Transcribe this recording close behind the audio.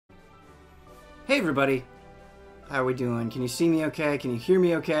Hey everybody, how are we doing? Can you see me okay? Can you hear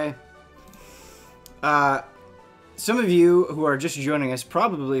me okay? Some of you who are just joining us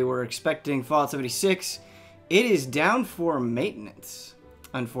probably were expecting Fallout 76. It is down for maintenance,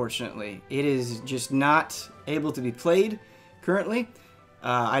 unfortunately. It is just not able to be played currently.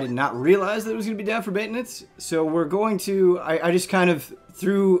 I did not realize that it was going to be down for maintenance, so we're going to... I just kind of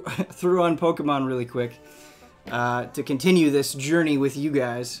threw on Pokemon really quick to continue this journey with you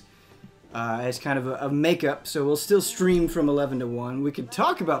guys. As kind of a makeup, so we'll still stream from 11 to 1. We could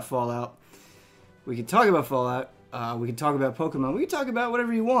talk about Fallout. We could talk about Fallout. We could talk about Pokemon. We could talk about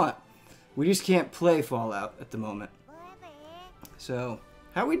whatever you want. We just can't play Fallout at the moment. So,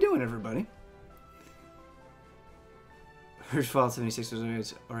 how are we doing, everybody? Heard Fallout 76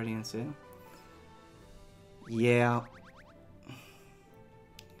 was already on sale. Yeah.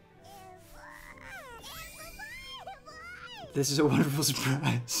 This is a wonderful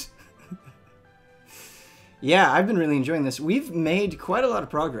surprise. Yeah, I've been really enjoying this. We've made quite a lot of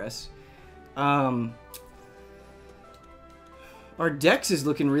progress. Our Dex is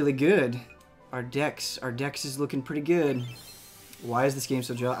looking really good. Our Dex is looking pretty good. Why is this game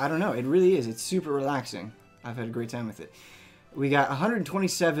so chill? I don't know. It really is. It's super relaxing. I've had a great time with it. We got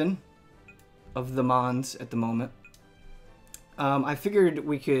 127 of the Mons at the moment. I figured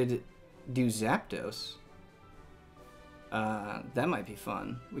we could do Zapdos. That might be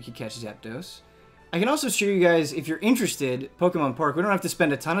fun. We could catch Zapdos. I can also show you guys, if you're interested, Pokemon Park. We don't have to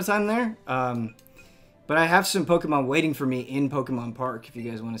spend a ton of time there, but I have some Pokemon waiting for me in Pokemon Park if you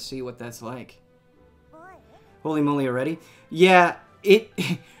guys want to see what that's like. Holy moly already? Yeah,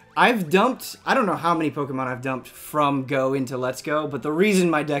 I've dumped, I don't know how many Pokemon I've dumped from Go into Let's Go, but the reason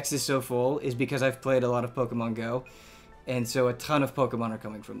my Dex is so full is because I've played a lot of Pokemon Go, and so a ton of Pokemon are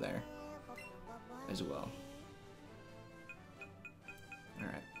coming from there as well.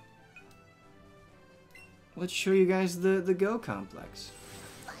 Alright. Let's show you guys the Go complex.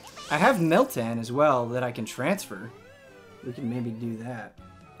 I have Meltan as well that I can transfer. We can maybe do that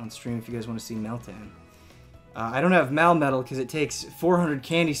on stream if you guys want to see Meltan. I don't have Malmetal because it takes 400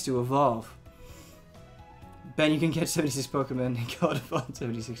 candies to evolve. Ben, you can catch 76 Pokemon and call it a Fallout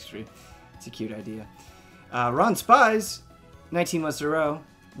 76 stream. It's a cute idea. Ron Spies, 19 months in a row.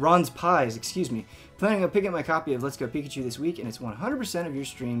 Ron's Pies, excuse me. Planning on picking up my copy of Let's Go Pikachu this week, and it's 100% of your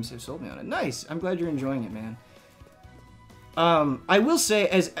streams have sold me on it. Nice! I'm glad you're enjoying it, man. I will say,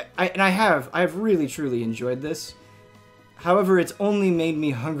 I have really truly enjoyed this. However, it's only made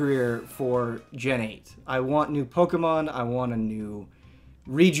me hungrier for Gen 8. I want new Pokemon, I want a new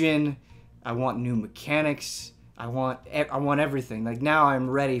region, I want new mechanics, I want everything. Like, now I'm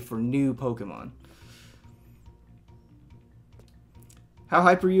ready for new Pokemon. How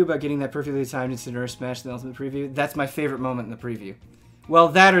hype are you about getting that perfectly timed Incineroar Smash in the Ultimate Preview? That's my favorite moment in the preview. Well,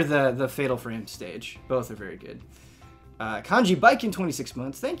 that or the Fatal Frame stage. Both are very good. Kanji Bike in 26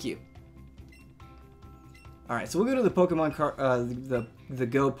 months. Thank you. Alright, so we'll go to the Pokemon the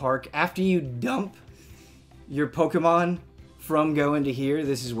Go Park. After you dump your Pokemon from Go into here,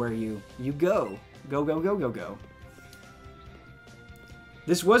 this is where you go. Go, go, go, go, go.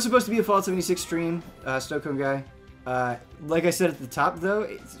 This was supposed to be a Fallout 76 stream, Stokehome guy. Like I said at the top, though,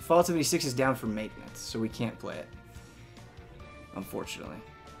 Fallout 76 is down for maintenance, so we can't play it. Unfortunately.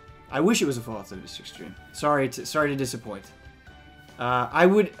 I wish it was a Fallout 76 stream. Sorry to disappoint.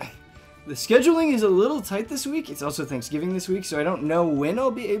 The scheduling is a little tight this week. It's also Thanksgiving this week, so I don't know when I'll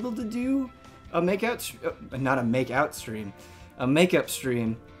be able to do a not a make-out stream, a makeup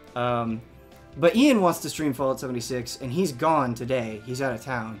stream. But Ian wants to stream Fallout 76, and he's gone today. He's out of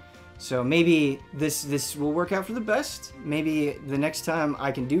town. So maybe this will work out for the best. Maybe the next time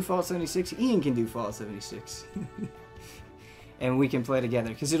I can do Fallout 76, Ian can do Fallout 76. And we can play together,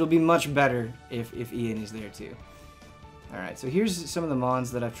 because it'll be much better if Ian is there too. Alright, so here's some of the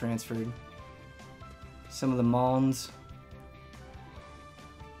Mons that I've transferred. Some of the Mons.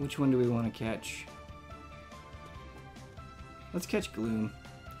 Which one do we want to catch? Let's catch Gloom.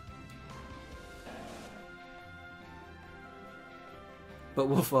 But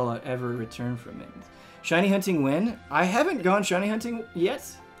will Fallout ever return from it? Shiny hunting when? I haven't gone shiny hunting yet.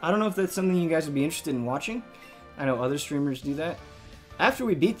 I don't know if that's something you guys would be interested in watching. I know other streamers do that. After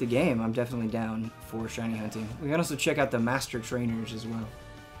we beat the game, I'm definitely down for shiny hunting. We can also check out the master trainers as well.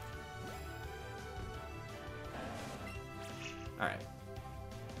 Alright.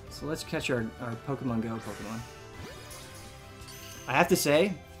 So let's catch our Pokemon Go Pokemon. I have to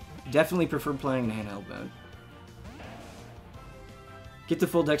say, definitely prefer playing in handheld mode. Get the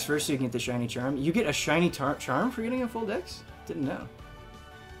full dex first so you can get the shiny charm. You get a shiny charm for getting a full dex? Didn't know.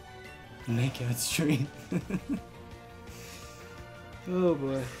 Make out stream. Oh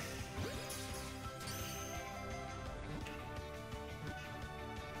boy.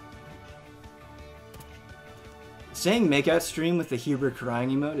 Saying makeout stream with the Huber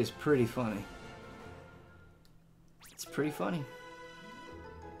crying emote is pretty funny. It's pretty funny.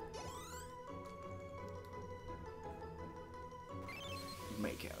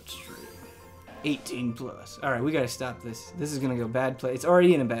 Makeout stream. 18 plus. Alright, we gotta stop this. This is gonna go bad place. It's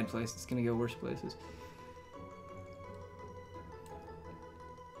already in a bad place. It's gonna go worse places.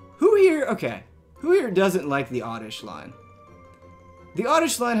 Who here... Okay. Who here doesn't like the Oddish line? The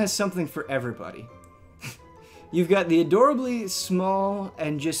Oddish line has something for everybody. You've got the adorably small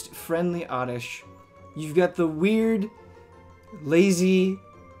and just friendly Oddish. You've got the weird, lazy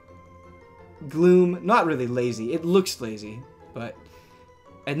Gloom. Not really lazy. It looks lazy, but...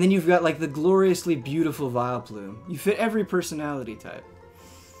 And then you've got, like, the gloriously beautiful Vileplume. You fit every personality type.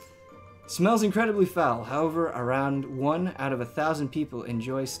 Smells incredibly foul. However, around 1 out of 1,000 people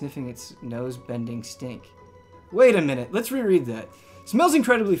enjoy sniffing its nose-bending stink. Wait a minute. Let's reread that. Smells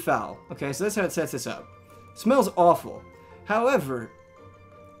incredibly foul. Okay, so that's how it sets this up. Smells awful. However,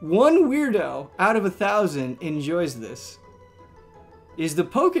 1 weirdo out of 1,000 enjoys this. Is the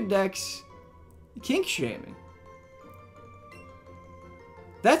Pokedex kink shaming?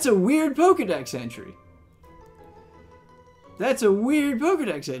 That's a weird Pokedex entry. That's a weird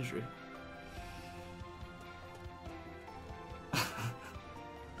Pokedex entry.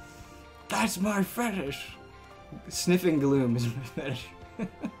 That's my fetish. Sniffing gloom is my fetish.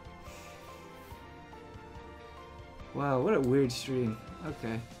 Wow, what a weird stream.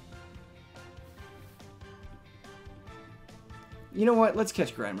 Okay. You know what? Let's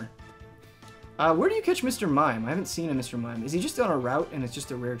catch Grimer. Where do you catch Mr. Mime? I haven't seen a Mr. Mime. Is he just on a route and it's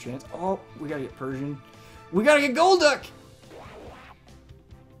just a rare chance? Oh, we gotta get Persian. We gotta get Golduck!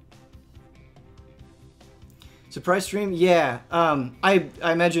 Surprise stream? Yeah. I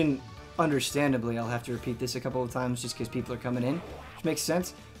imagine, understandably, I'll have to repeat this a couple of times just because people are coming in, which makes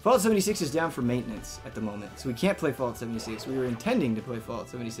sense. Fallout 76 is down for maintenance at the moment, so we can't play Fallout 76. We were intending to play Fallout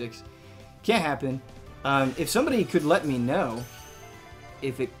 76. Can't happen. If somebody could let me know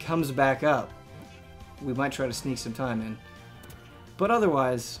if it comes back up, we might try to sneak some time in. But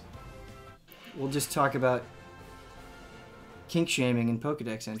otherwise, we'll just talk about kink shaming and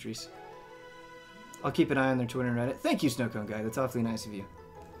Pokedex entries. I'll keep an eye on their Twitter and Reddit. Thank you, Snowcone Guy. That's awfully nice of you.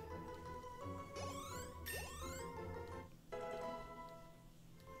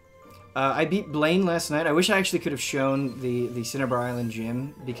 I beat Blaine last night. I wish I actually could have shown the Cinnabar Island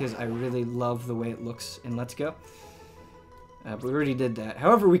gym because I really love the way it looks in Let's Go. But we already did that.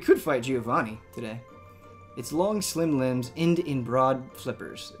 However, we could fight Giovanni today. Its long, slim limbs end in broad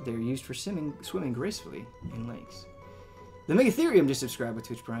flippers. They're used for swimming gracefully in lakes. The Megatherium just subscribed with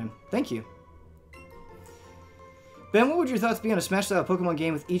Twitch Prime. Thank you. Ben, what would your thoughts be on a Smash-style Pokemon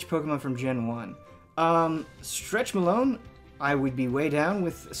game with each Pokemon from Gen 1? Stretch Malone, I would be way down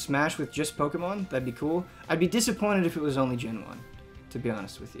with Smash with just Pokemon. That'd be cool. I'd be disappointed if it was only Gen 1, to be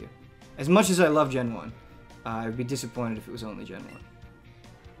honest with you. As much as I love Gen 1, I'd be disappointed if it was only Gen 1.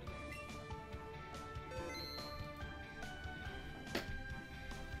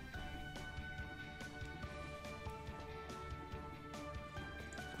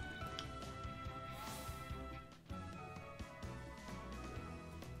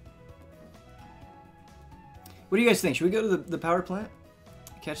 What do you guys think? Should we go to the power plant?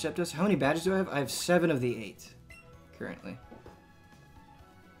 Catch Zapdos? How many badges do I have? I have 7 of the 8 currently.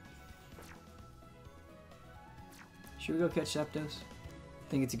 Should we go catch Zapdos? I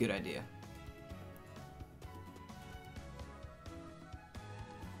think it's a good idea.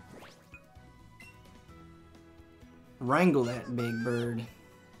 Wrangle that big bird.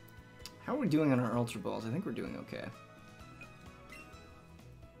 How are we doing on our Ultra Balls? I think we're doing okay.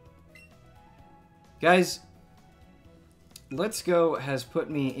 Guys, Let's Go has put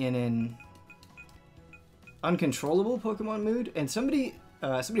me in an uncontrollable Pokemon mood, and somebody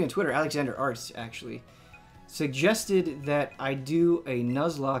on Twitter, Alexander Arts, actually, suggested that I do a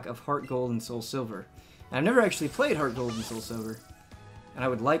Nuzlocke of Heart Gold and Soul Silver. And I've never actually played Heart Gold and Soul Silver, and I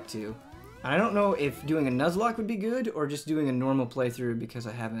would like to. And I don't know if doing a Nuzlocke would be good, or just doing a normal playthrough because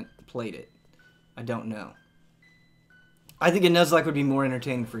I haven't played it. I don't know. I think a Nuzlocke would be more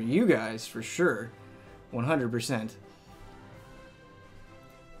entertaining for you guys, for sure. 100%.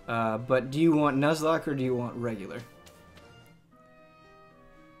 But do you want Nuzlocke or do you want regular?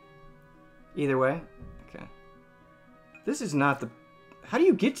 Either way? Okay. This is not the... How do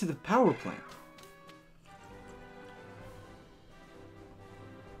you get to the power plant?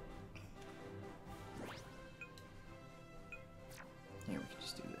 Here, we can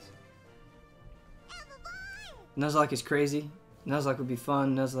just do this. Nuzlocke is crazy. Nuzlocke would be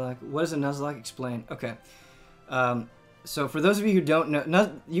fun. Nuzlocke... What is a Nuzlocke? Explain. Okay. So for those of you who don't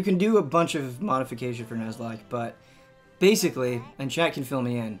know, you can do a bunch of modification for Nuzlocke, but basically, and chat can fill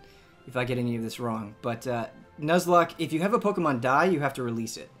me in if I get any of this wrong, but Nuzlocke, if you have a Pokemon die, you have to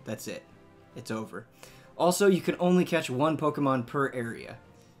release it. That's it. It's over. Also, you can only catch one Pokemon per area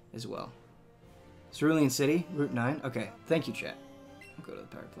as well. Cerulean City, Route 9. Okay, thank you, chat. I'll go to the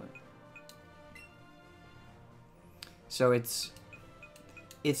power plant. So it's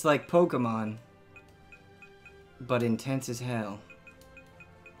like Pokemon, but intense as hell.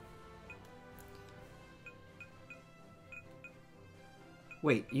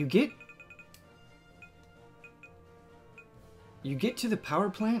 Wait, you get to the power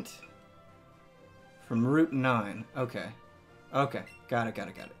plant from Route 9. Okay. Okay. Got it.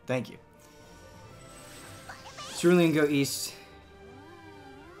 Thank you. Cerulean, go east.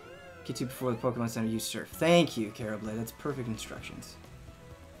 Get to before the Pokemon Center, use Surf. Thank you, Caroblade. That's perfect instructions.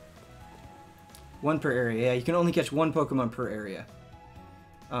 One per area. Yeah, you can only catch one Pokemon per area.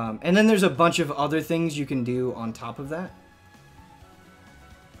 And then there's a bunch of other things you can do on top of that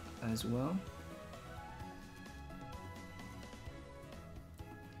as well.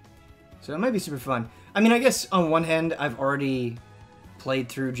 So it might be super fun. I mean, I guess on one hand, I've already played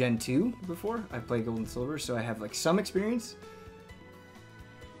through Gen 2 before. I've played Gold and Silver, so I have like some experience.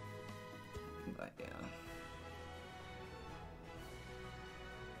 But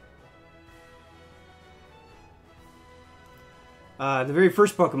yeah. The very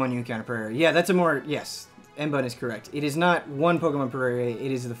first Pokemon you encounter per area. Yeah, that's a more... Yes, M-Bun is correct. It is not one Pokemon per area.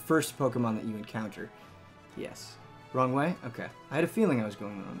 It is the first Pokemon that you encounter. Yes. Wrong way? Okay. I had a feeling I was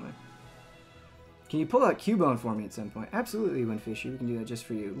going the wrong way. Can you pull out Cubone for me at some point? Absolutely, Winfishy. We can do that just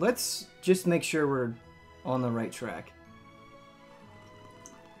for you. Let's just make sure we're on the right track.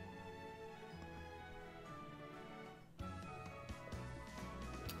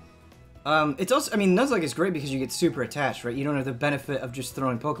 It's also, I mean, Nuzlocke is great because you get super attached, right? You don't have the benefit of just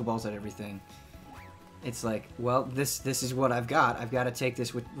throwing Pokeballs at everything. It's like, well, this is what I've got. I've got to take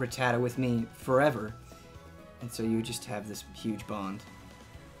this with Rattata with me forever. And so you just have this huge bond.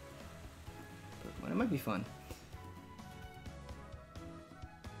 But it might be fun.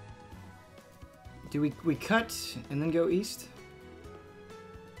 Do we cut and then go east?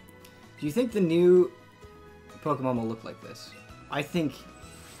 Do you think the new Pokemon will look like this? I think...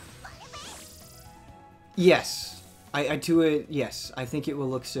 Yes. Yes. I think it will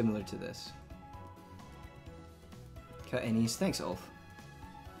look similar to this. Cut and east. Thanks, Ulf.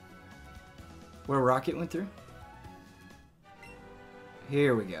 Where Rocket went through?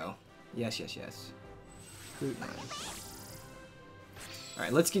 Here we go. Yes. Route 9.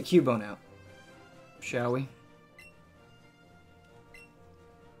 Alright, let's get Cubone out. Shall we?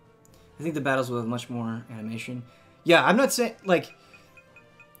 I think the battles will have much more animation. Yeah, I'm not saying, like...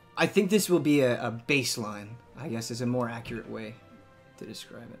 I think this will be a baseline, I guess is a more accurate way to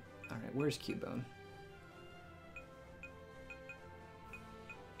describe it. Alright, where's Cubone?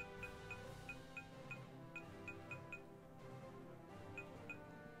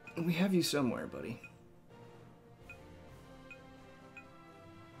 We have you somewhere, buddy.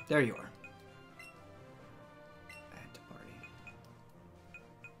 There you are. Add to party.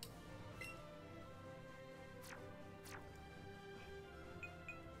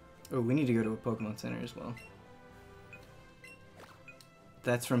 Oh, we need to go to a Pokemon Center as well.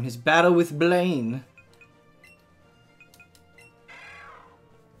 That's from his battle with Blaine.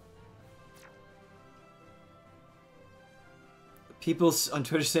 People on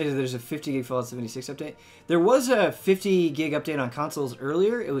Twitter say that there's a 50 gig Fallout 76 update. There was a 50 gig update on consoles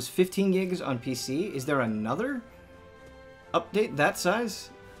earlier. It was 15 gigs on PC. Is there another update that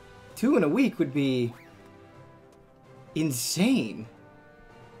size? 2 in a week would be insane.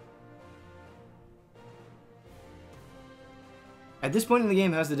 At this point in the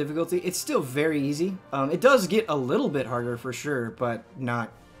game, how's the difficulty? It's still very easy. It does get a little bit harder for sure, but not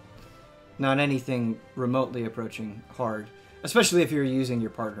anything remotely approaching hard. Especially if you're using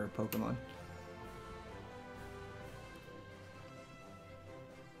your partner Pokemon.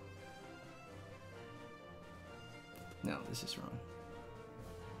 No, this is wrong.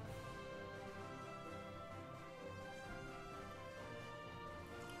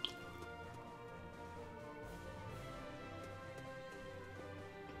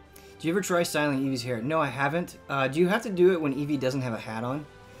 Do you ever try styling Eevee's hair? No, I haven't. Do you have to do it when Eevee doesn't have a hat on?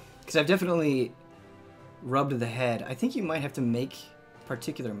 Because I've definitely rubbed the head. I think you might have to make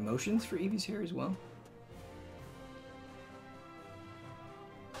particular motions for Eevee's hair as well.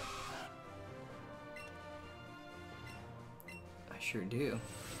 I sure do.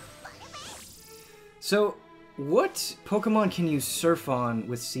 So, what Pokemon can you surf on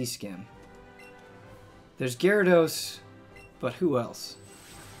with Sea-Skim? There's Gyarados, but who else?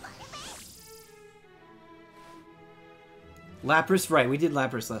 Lapras, right, we did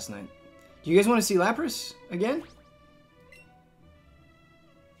Lapras last night. Do you guys want to see Lapras again?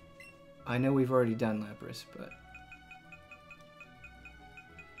 I know we've already done Lapras, but...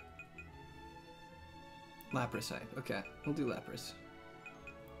 Lapras hype. Okay, we'll do Lapras.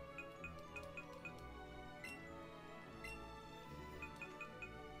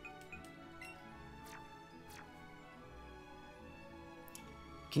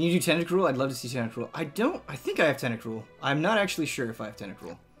 Can you do Tentacruel? I'd love to see Tentacruel. I think I have Tentacruel. I'm not actually sure if I have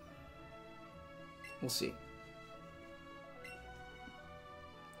Tentacruel. We'll see.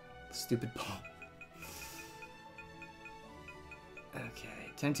 Stupid ball.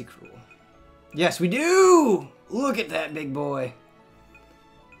 Okay, Tentacruel. Yes, we do! Look at that big boy.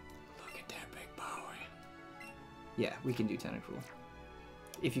 Look at that big boy. Yeah, we can do Tentacruel.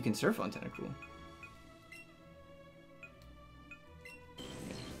 If you can surf on Tentacruel.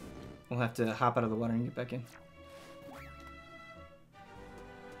 We'll have to hop out of the water and get back in.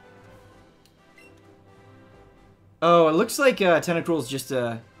 Oh, it looks like Tentacruel's just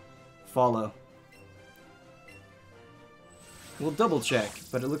a follow. We'll double check,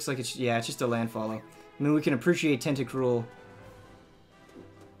 but it looks like it's, yeah, it's just a land follow. I mean, we can appreciate Tentacruel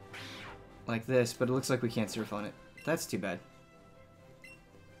like this, but it looks like we can't surf on it. That's too bad.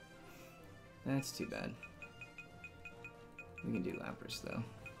 That's too bad. We can do Lapras, though.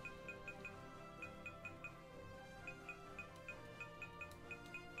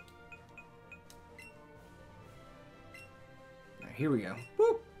 Here we go.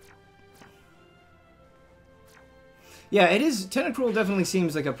 Woo! Yeah, it is. Tentacruel definitely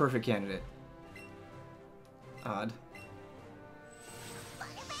seems like a perfect candidate. Odd.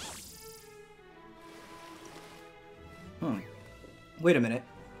 Wait a minute.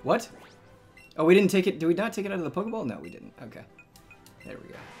 What? Oh, we didn't take it. Did we not take it out of the Pokeball? No, we didn't. Okay. There we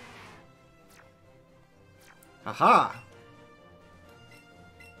go. Haha!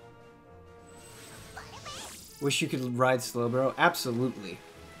 Wish you could ride Slowbro? Absolutely.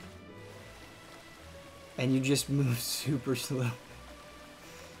 And you just move super slow.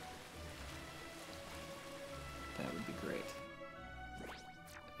 That would be great.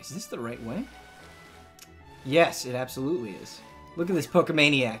 Is this the right way? Yes, it absolutely is. Look at this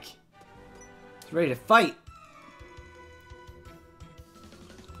Pokemaniac. He's ready to fight.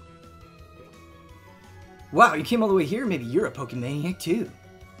 Wow, you came all the way here? Maybe you're a Pokemaniac too.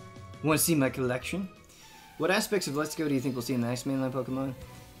 Want to see my collection? What aspects of Let's Go do you think we'll see in the next mainline Pokemon?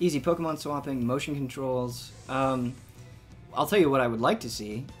 Easy Pokemon swapping, motion controls. I'll tell you what I would like to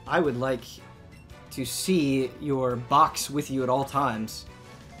see. I would like to see your box with you at all times.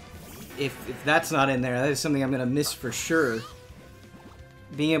 If that's not in there, that is something I'm going to miss for sure.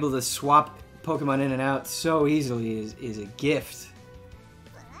 Being able to swap Pokemon in and out so easily is a gift.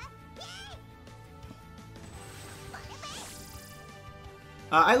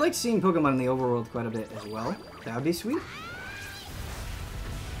 I like seeing Pokemon in the overworld quite a bit as well. That would be sweet.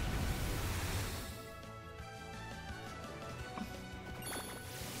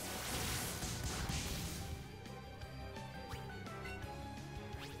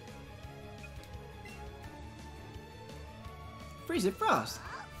 Freeze it, Frost.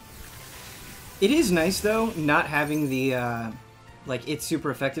 It is nice, though, not having the, like, it's super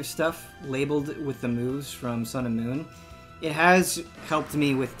effective stuff labeled with the moves from Sun and Moon. It has helped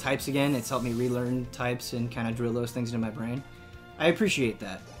me with types again. It's helped me relearn types and kind of drill those things into my brain. I appreciate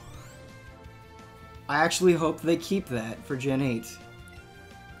that. I actually hope they keep that for Gen 8.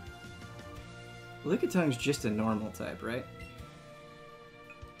 Lickitung's just a normal type, right?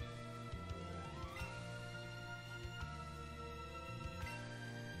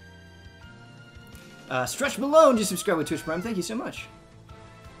 Stretch Malone just subscribed with Twitch Prime. Thank you so much.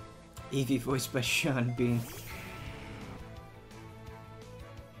 Eevee voiced by Sean Bean.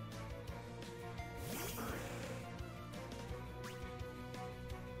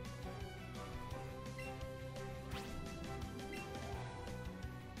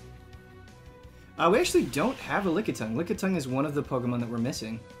 We actually don't have a Lickitung. Lickitung is one of the Pokemon that we're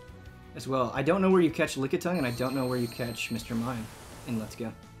missing as well. I don't know where you catch Lickitung, and I don't know where you catch Mr. Mime in Let's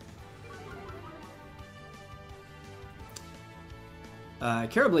Go.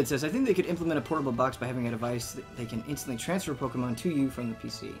 Carablade says, I think they could implement a portable box by having a device that they can instantly transfer Pokemon to you from the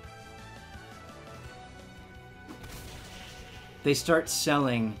PC. They start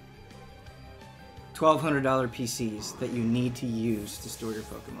selling $1,200 PCs that you need to use to store your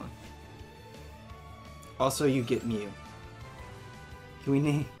Pokemon. Also, you get Mew. Can we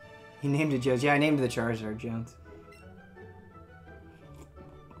name... He named it Jones. Yeah, I named the Charizard Jones.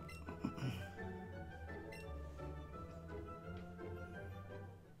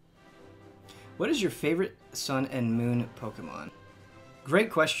 What is your favorite Sun and Moon Pokemon?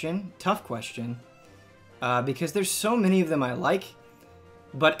 Great question. Tough question. Because there's so many of them I like.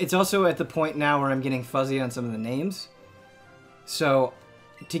 But it's also at the point now where I'm getting fuzzy on some of the names. So,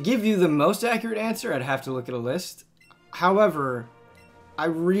 to give you the most accurate answer, I'd have to look at a list. However, I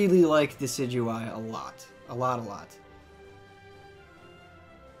really like Decidueye a lot. A lot.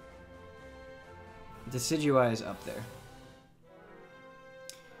 Decidueye is up there.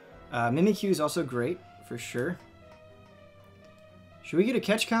 Mimikyu is also great, for sure. Should we get a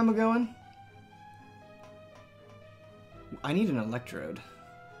catch combo going? I need an Electrode.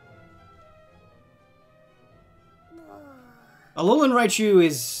 Alolan Raichu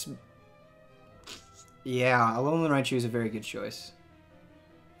is... Yeah, Alolan Raichu is a very good choice.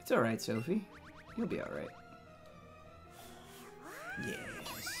 It's alright, Sophie. You'll be alright. Yes.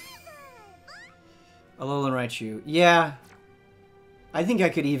 Alolan Raichu. Yeah. I think I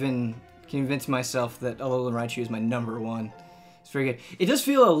could even convince myself that Alolan Raichu is my #1. It's very good. It does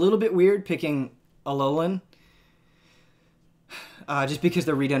feel a little bit weird picking Alolan. Just because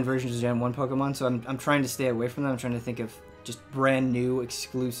they're redone versions of Gen 1 Pokemon, so I'm trying to stay away from them. I'm trying to think of just brand new,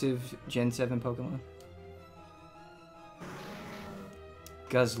 exclusive Gen 7 Pokemon.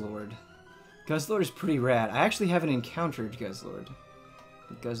 Guzzlord. Guzzlord is pretty rad. I actually haven't encountered Guzzlord.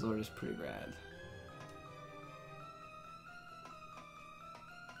 But Guzzlord is pretty rad.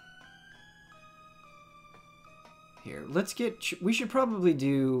 Here, let's get... We should probably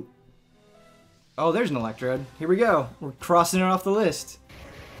do... Oh, there's an Electrode. Here we go. We're crossing it off the list.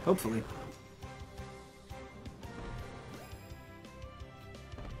 Hopefully.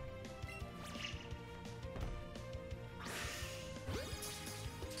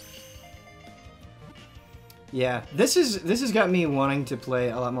 Yeah, this has got me wanting to play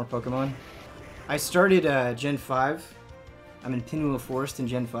a lot more Pokemon. I started Gen 5. I'm in Pinwheel Forest in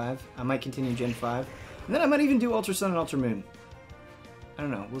Gen 5. I might continue Gen 5. And then I might even do Ultra Sun and Ultra Moon. I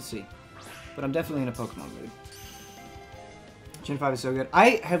don't know, we'll see. But I'm definitely in a Pokemon mood. Gen 5 is so good.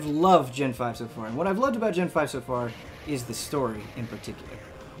 I have loved Gen 5 so far. And what I've loved about Gen 5 so far is the story in particular.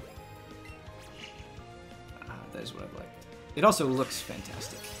 That is what I've liked. It also looks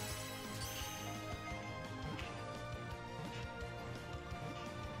fantastic.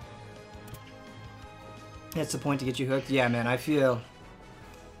 That's the point to get you hooked? Yeah, man, I feel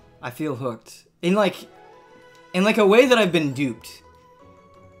hooked. In like a way that I've been duped.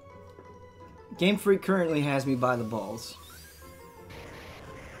 Game Freak currently has me by the balls.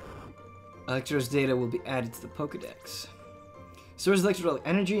 Electrode's data will be added to the Pokedex. Stores Electrode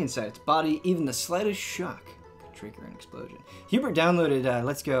energy inside its body, even the slightest shock could trigger an explosion. Hubert downloaded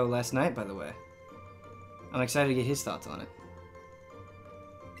Let's Go last night, by the way. I'm excited to get his thoughts on it.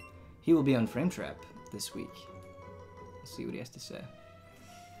 He will be on Frame Trap this week. Let's see what he has to say.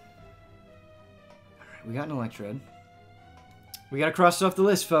 Alright, we got an Electrode. We gotta cross it off the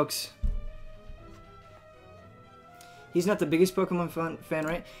list, folks. He's not the biggest Pokemon fan,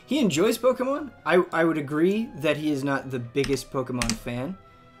 right? He enjoys Pokemon. I would agree that he is not the biggest Pokemon fan.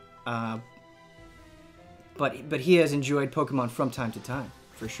 But he has enjoyed Pokemon from time to time,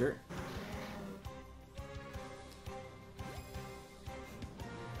 for sure.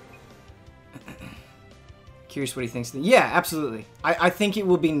 Curious what he thinks. Yeah, absolutely. I think it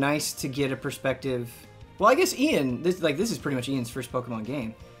will be nice to get a perspective. Well, I guess Ian, this is pretty much Ian's first Pokemon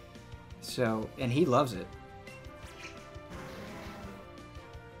game. So, and he loves it.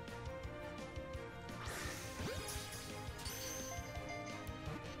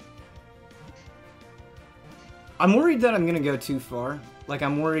 I'm worried that I'm going to go too far. Like,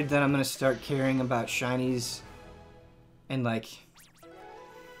 I'm worried that I'm going to start caring about shinies and, like,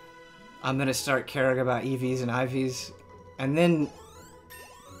 I'm going to start caring about Eevees and Ivies. And then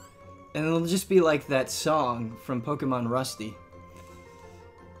it'll just be like that song from Pokemon Rusty.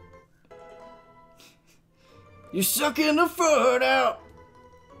 You're sucking the foot out!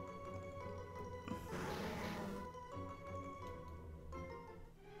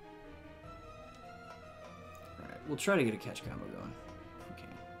 We'll try to get a catch combo going. Okay.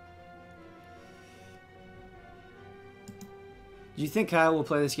 Do you think Kyle will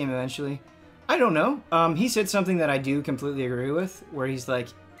play this game eventually? I don't know. He said something that I do completely agree with, where he's like,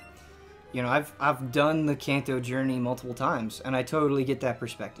 you know, I've done the Kanto journey multiple times, and I totally get that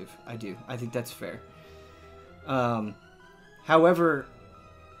perspective. I do. I think that's fair. However,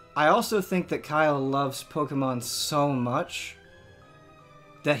 I also think that Kyle loves Pokemon so much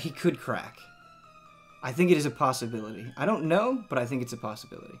that he could crack. I think it is a possibility. I don't know, but I think it's a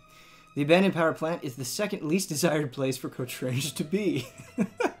possibility. The abandoned power plant is the second least desired place for Coach Strange to be.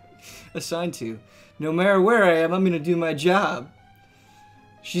 Assigned to. No matter where I am, I'm going to do my job.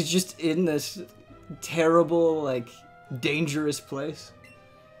 She's just in this terrible, like, dangerous place.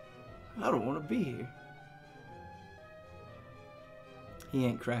 I don't want to be here. He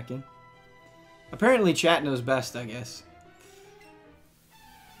ain't cracking. Apparently chat knows best, I guess.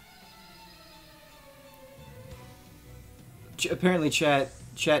 Apparently chat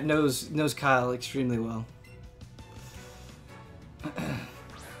knows Kyle extremely well.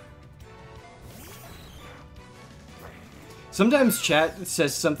 Sometimes chat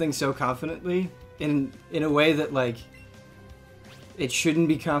says something so confidently in a way that, like, it shouldn't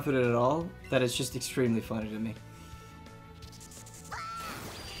be confident at all, that it's just extremely funny to me.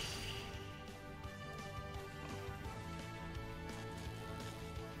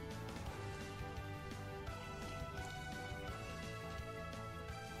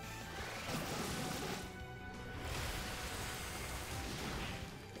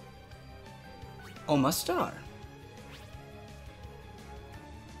 Almost star.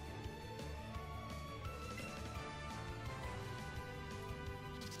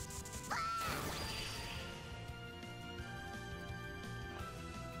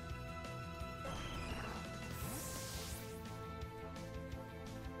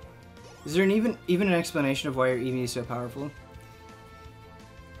 Is there even an explanation of why your Eevee is so powerful?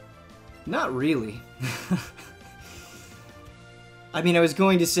 Not really. I mean, I was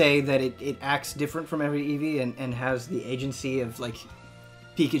going to say that it acts different from every Eevee and has the agency of, like,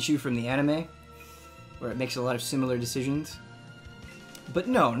 Pikachu from the anime, where it makes a lot of similar decisions. But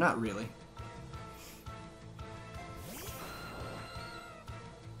no, not really.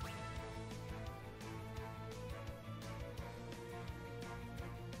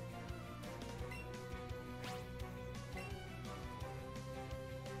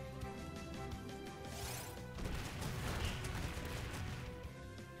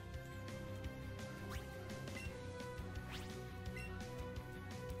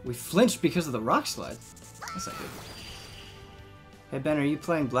 We flinched because of the rock slide. That's not good. Hey Ben, are you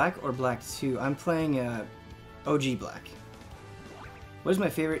playing Black or Black 2? I'm playing OG Black. What is my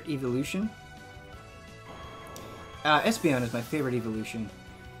favorite evolution? Espeon is my favorite evolution.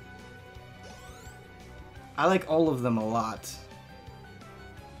 I like all of them a lot.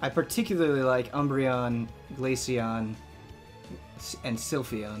 I particularly like Umbreon, Glaceon, and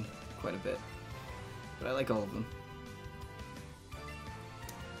Sylphion quite a bit. But I like all of them.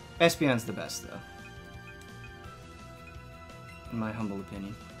 Espeon's the best, though. In my humble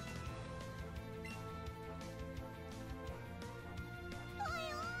opinion.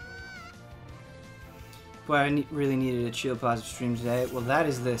 Boy, I really needed a chill, positive stream today. Well, that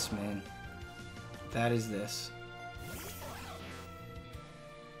is this, man. That is this.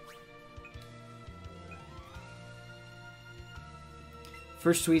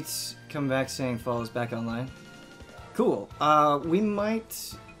 First tweets come back saying fall is back online. Cool. We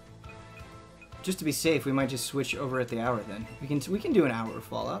might... Just to be safe, we might just switch over at the hour then. We can do an hour of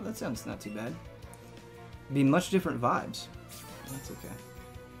Fallout. That sounds not too bad. Be much different vibes. That's okay.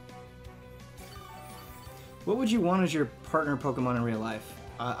 What would you want as your partner Pokemon in real life?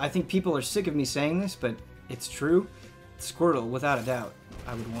 I think people are sick of me saying this, but it's true. Squirtle, without a doubt.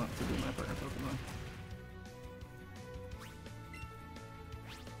 I would want to be my partner Pokemon.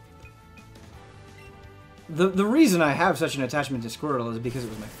 The reason I have such an attachment to Squirtle is because it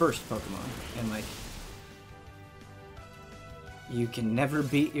was my first Pokemon, and, like, you can never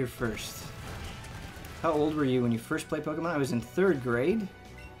beat your first. How old were you when you first played Pokemon? I was in 3rd grade.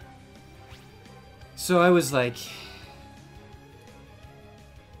 So I was, like,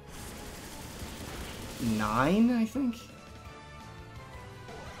 9, I think?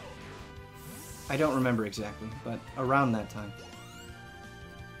 I don't remember exactly, but around that time.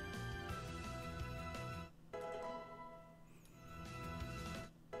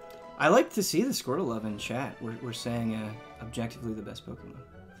 I like to see the Squirtle love in chat. We're saying objectively the best Pokemon.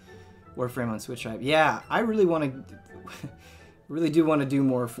 Warframe on Switch hype. Yeah, I really want to, really do want to do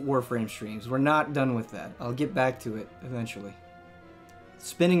more Warframe streams. We're not done with that. I'll get back to it eventually.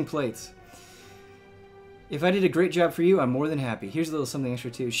 Spinning plates. If I did a great job for you, I'm more than happy. Here's a little something extra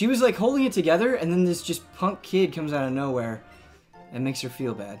too. She was like holding it together, and then this just punk kid comes out of nowhere and makes her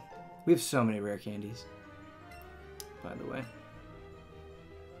feel bad. We have so many rare candies, by the way.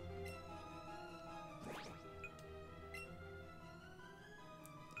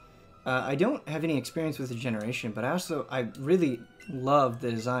 I don't have any experience with the generation, but I really love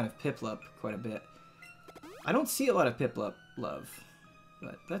the design of Piplup quite a bit. I don't see a lot of Piplup love,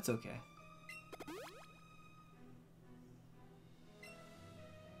 but that's okay.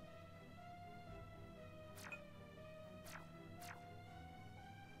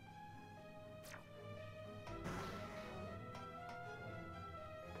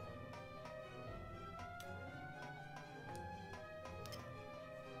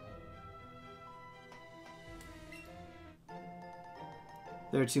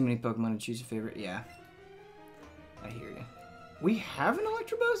 There are too many Pokemon to choose a favorite. Yeah. I hear you. We have an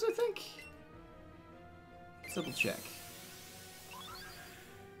Electabuzz, I think? Let's double check.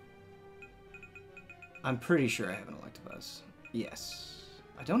 I'm pretty sure I have an Electabuzz. Yes.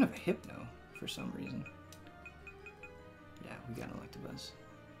 I don't have a Hypno for some reason. Yeah, we got an Electabuzz.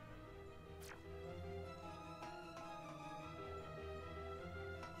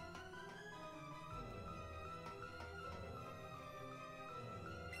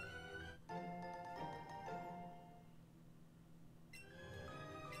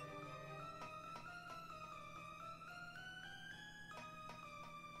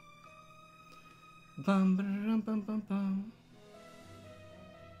 Bum, ba-da-dum, bum, bum, bum.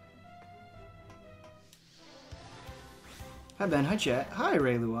 Hi Ben, hi chat. Hi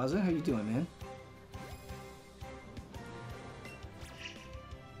Ray Luaza, how you doing, man?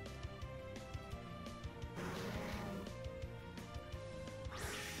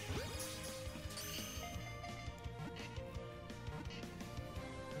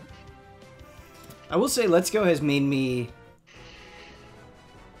 I will say Let's Go has made me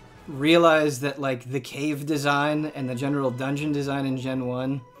realize that like the cave design and the general dungeon design in Gen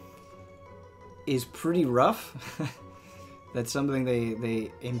 1 is pretty rough. That's something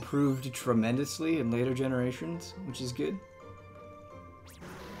they improved tremendously in later generations, which is good.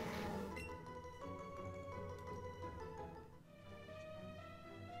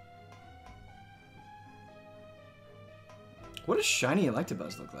 What does shiny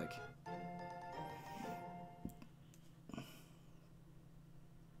Electabuzz look like?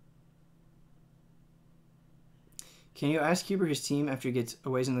 Can you ask Huber his team after he gets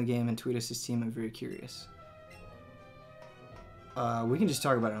away in the game and tweet us his team? I'm very curious. We can just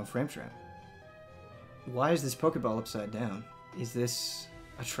talk about it on Frame Trap. Why is this Pokeball upside down? Is this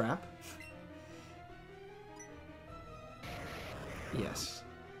a trap? Yes.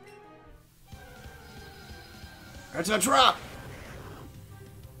 It's a trap!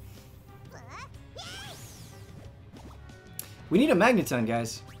 We need a Magneton,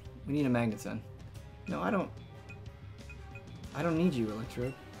 guys. We need a Magneton. No, I don't need you,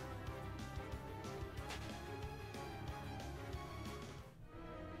 Electrode.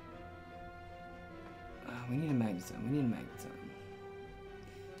 We need a Magneton. We need a Magneton.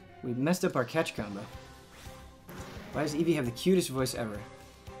 We messed up our catch combo. Why does Eevee have the cutest voice ever?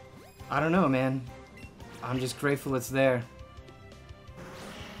 I don't know, man. I'm just grateful it's there.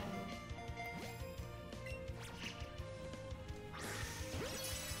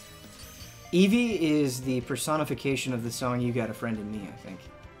 Eevee is the personification of the song You Got a Friend in Me, I think.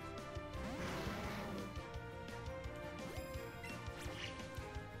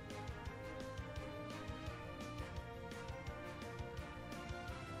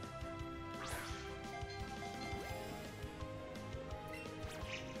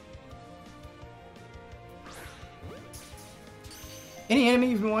 Any anime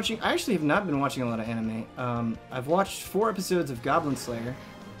you've been watching? I actually have not been watching a lot of anime. I've watched 4 episodes of Goblin Slayer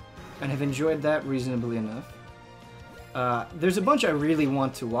and have enjoyed that reasonably enough. There's a bunch I really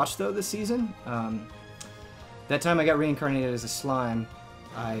want to watch, though, this season. That time I got reincarnated as a slime,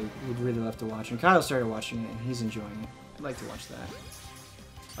 I would really love to watch. And Kyle started watching it, and he's enjoying it. I'd like to watch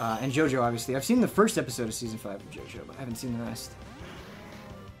that. And JoJo, obviously. I've seen the first episode of Season 5 of JoJo, but I haven't seen the rest.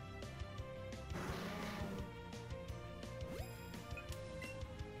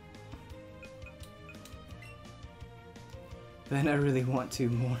 Then I really want to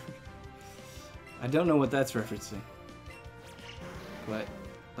more. I don't know what that's referencing, but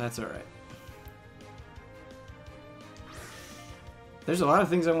that's alright. There's a lot of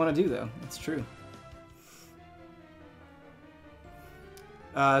things I want to do, though. It's true.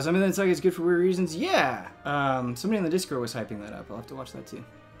 Something that's like it's good for weird reasons? Yeah! Somebody in the Discord was hyping that up. I'll have to watch that, too.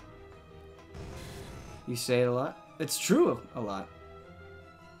 You say it a lot? It's true a lot.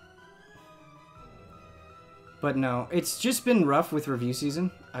 But no, it's just been rough with review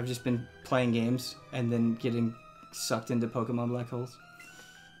season. I've just been playing games and then getting sucked into Pokemon black holes.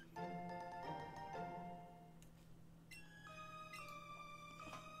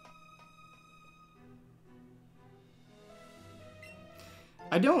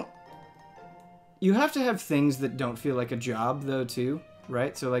 You have to have things that don't feel like a job, though, too,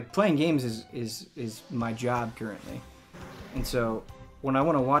 right? So, like, playing games is my job currently. And so, when I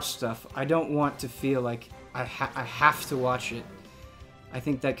want to watch stuff, I don't want to feel like I have to watch it. I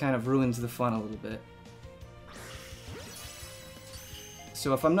think that kind of ruins the fun a little bit.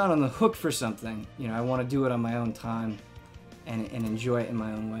 So if I'm not on the hook for something, you know, I want to do it on my own time and enjoy it in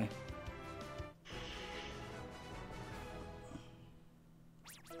my own way.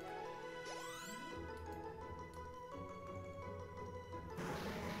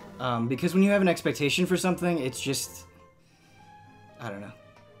 Because when you have an expectation for something, it's just... I don't know.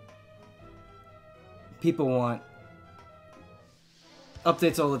 People want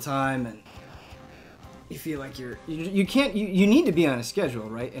updates all the time, and you feel like you need to be on a schedule,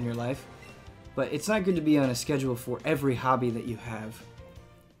 right, in your life. But it's not good to be on a schedule for every hobby that you have.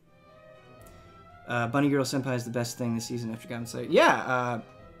 Bunny Girl Senpai is the best thing this season after Goblin Slayer. Yeah,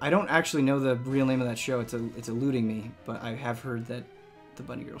 I don't actually know the real name of that show. It's eluding me, but I have heard that the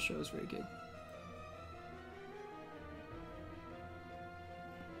Bunny Girl show is very good.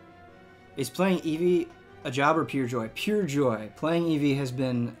 Is playing Eevee a job or pure joy? Pure joy. Playing Eevee has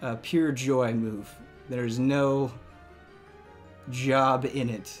been a pure joy move. There's no job in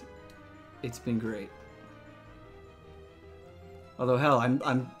it. It's been great. Although, hell,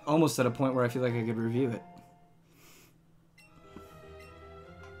 I'm almost at a point where I feel like I could review it.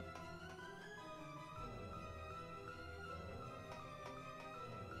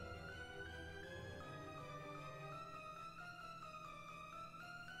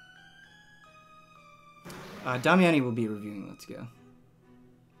 Damiani will be reviewing Let's Go.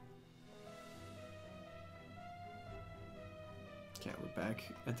 Okay, we're back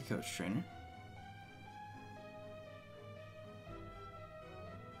at the coach trainer.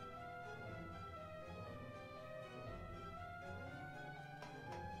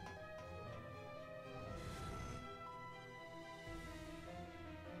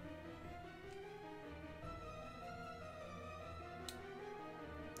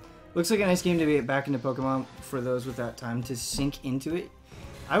 Looks like a nice game to get back into Pokemon for those without time to sink into it.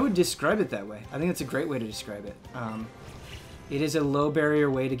 I would describe it that way. I think that's a great way to describe it. It is a low barrier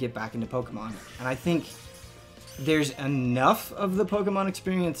way to get back into Pokemon. And I think there's enough of the Pokemon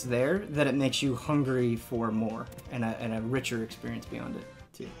experience there that it makes you hungry for more and a richer experience beyond it,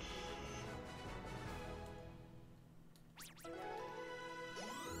 too.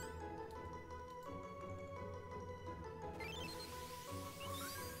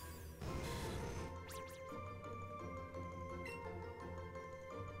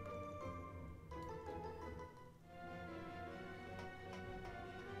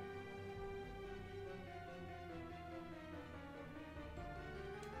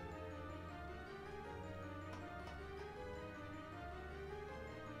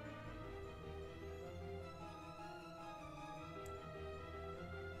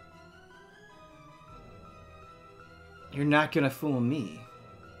 You're not gonna fool me,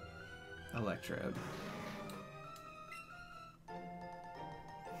 Electrode.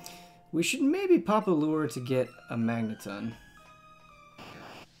 We should maybe pop a lure to get a Magneton.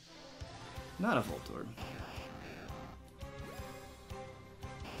 Not a Voltorb.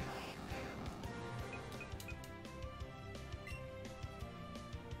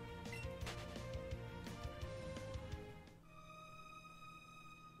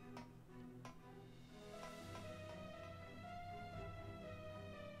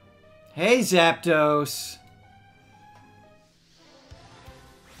 Hey, Zapdos!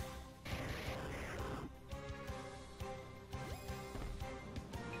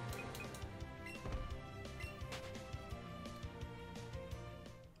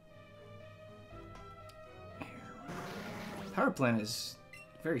 Power plant is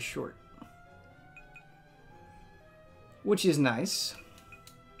very short, which is nice.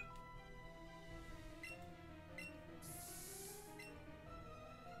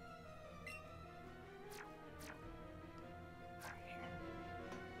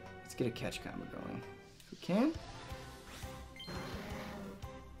 Let's get a catch combo going. If we can.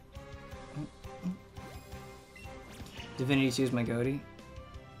 Divinity 2 is my goatee.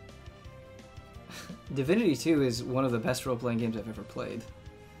 Divinity 2 is one of the best role-playing games I've ever played.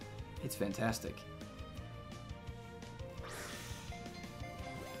 It's fantastic.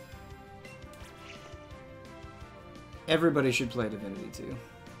 Everybody should play Divinity 2.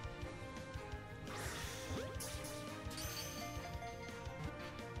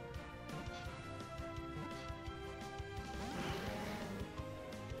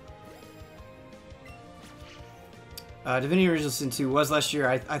 Divinity Original Sin 2 was last year.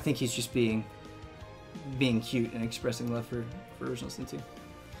 I think he's just being cute and expressing love for Original Sin 2.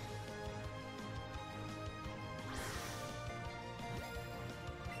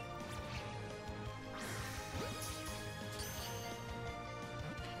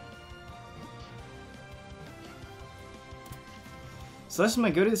 So this is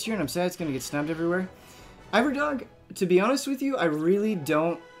my go-to this year, and I'm sad it's going to get snubbed everywhere. Iverdog, to be honest with you, I really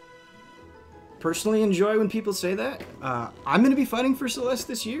don't personally enjoy when people say that. I'm going to be fighting for Celeste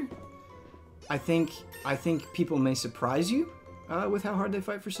this year. I think people may surprise you with how hard they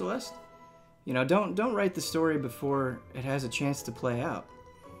fight for Celeste. You know, don't write the story before it has a chance to play out.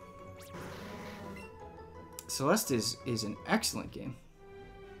 Celeste is an excellent game.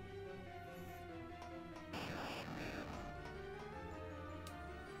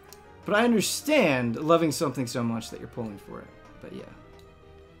 But I understand loving something so much that you're pulling for it. But yeah.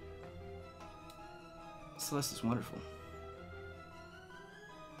 Celeste is wonderful.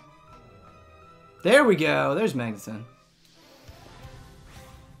 There we go. There's Magneton.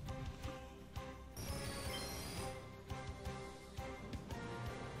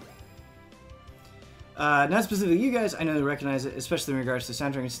 Not specifically you guys. I know they recognize it, especially in regards to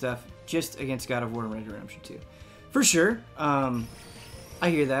soundtrack and stuff. Just against God of War and Red Dead Redemption 2. For sure. I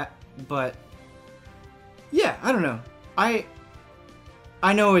hear that. But yeah, I don't know. I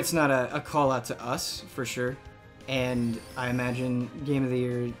know it's not a call out to us for sure, and I imagine Game of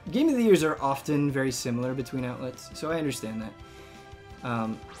the Years are often very similar between outlets, so I understand that.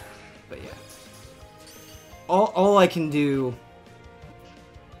 But yeah, all I can do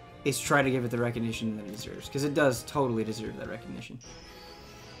is try to give it the recognition that it deserves, because it does totally deserve that recognition.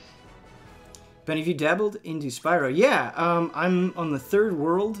 Ben, have you dabbled into Spyro? Yeah, I'm on the 3rd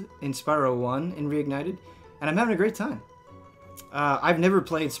world in Spyro 1 in Reignited, and I'm having a great time. I've never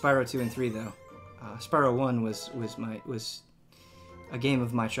played Spyro 2 and 3 though. Spyro 1 was a game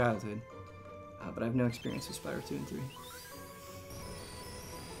of my childhood, but I have no experience with Spyro 2 and 3.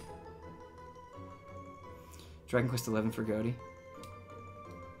 Dragon Quest XI for Goaty.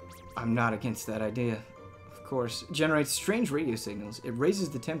 I'm not against that idea. Of course. Generates strange radio signals. It raises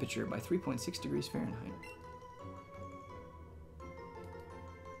the temperature by 3.6 degrees Fahrenheit.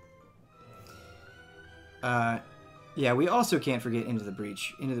 Yeah, we also can't forget Into the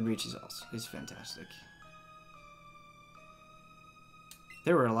Breach. Into the Breach is fantastic.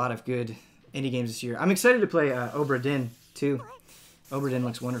 There were a lot of good indie games this year. I'm excited to play Obra Dinn, too. Obra Dinn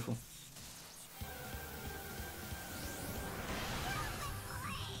looks wonderful.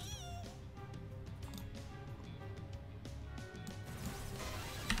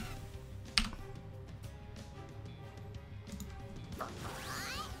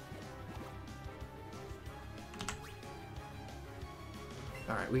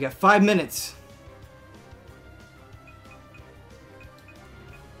 Alright, we got 5 minutes.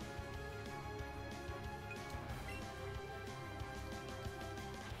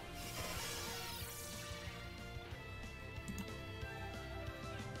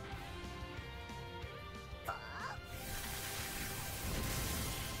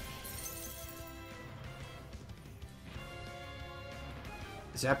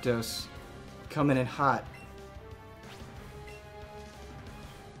 Zapdos coming in hot.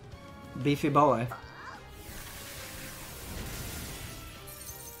 Beefy boy.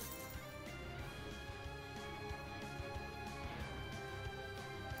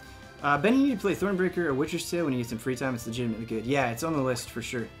 Ben, you need to play Thornbreaker or Witcher's Tale when you get some free time. It's legitimately good. Yeah, it's on the list for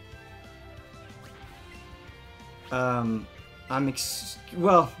sure. Well,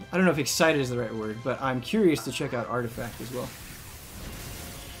 I don't know if excited is the right word, but I'm curious to check out Artifact as well.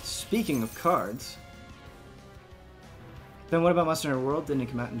 Speaking of cards, Ben, what about Monster Hunter World? Didn't it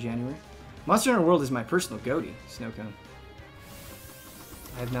come out in January? Monster Hunter World is my personal goatee, Snowcone.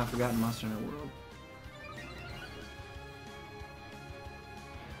 I have not forgotten Monster Hunter World.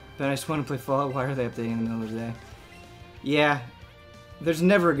 Ben, I just want to play Fallout. Why are they updating in the middle of the day? Yeah, there's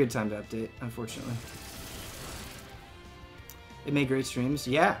never a good time to update, unfortunately. It made great streams.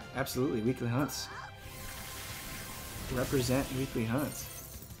 Yeah, absolutely. Weekly hunts. Represent weekly hunts.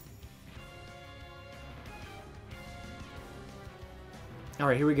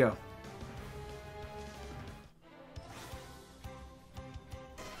 Alright, here we go.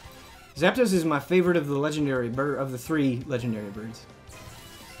 Zapdos is my favorite of the legendary bird of the 3 legendary birds.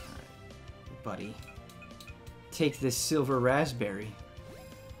 Alright, buddy. Take this silver raspberry.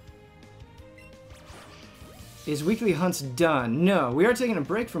 Is weekly hunts done? No, we are taking a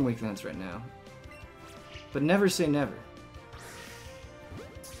break from weekly hunts right now. But never say never.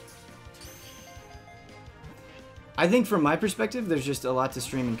 I think from my perspective, there's just a lot to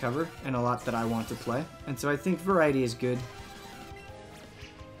stream and cover, and a lot that I want to play. And so I think variety is good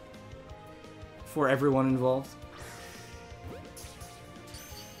for everyone involved.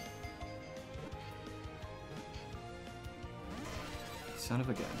 Son of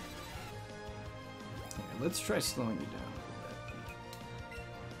a gun. Okay, let's try slowing you down.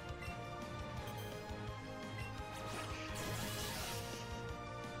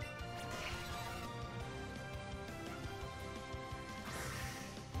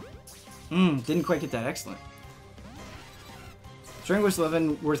 Didn't quite get that. Excellent. Dragon Quest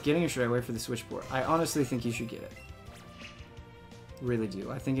XI worth getting, or should I wait for the Switch port? I honestly think you should get it. Really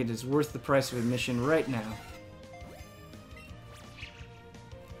do. I think it is worth the price of admission right now.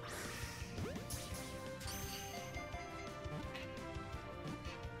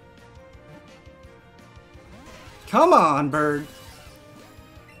 Come on, bird.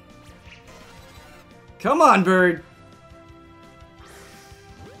 Come on, bird.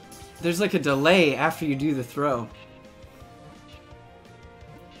 There's like a delay after you do the throw.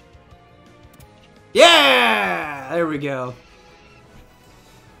 Yeah! There we go.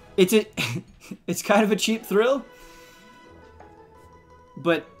 It's kind of a cheap thrill,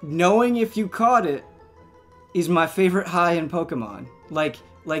 but knowing if you caught it is my favorite high in Pokemon. Like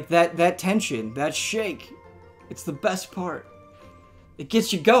that tension, that shake. It's the best part. It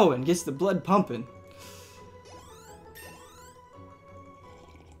gets you going, gets the blood pumping.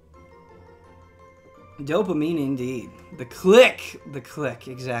 Dopamine indeed. The click,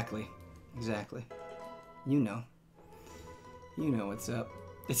 exactly. Exactly. You know what's up.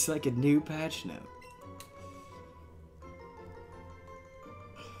 It's like a new patch note.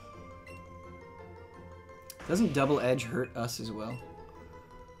 Doesn't double edge hurt us as well?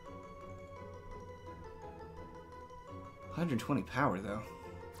 120 power though.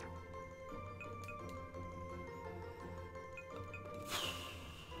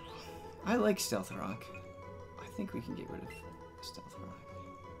 I like Stealth Rock. I think we can get rid of Stealth Rock.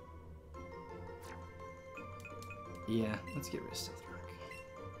 Yeah, let's get rid of Stealth Rock.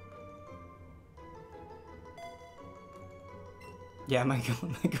 Yeah, my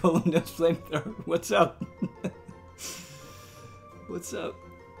golem knows flamethrower. What's up? What's up?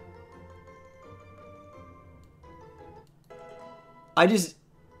 My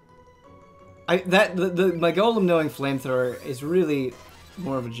golem knowing flamethrower is really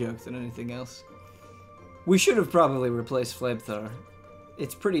more of a joke than anything else. We should have probably replaced flamethrower.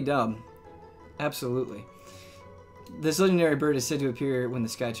 It's pretty dumb. Absolutely. This legendary bird is said to appear when the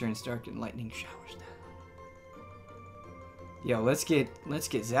sky turns dark and lightning showers down. Yo, let's get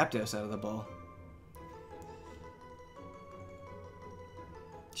Zapdos out of the ball.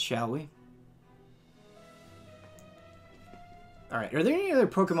 Shall we? Alright, are there any other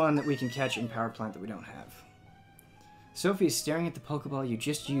Pokemon that we can catch in Power Plant that we don't have? Sophie is staring at the Pokeball you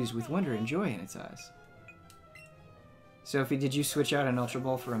just used with wonder and joy in its eyes. Sophie, did you switch out an Ultra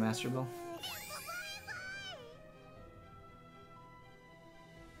Ball for a Master Ball?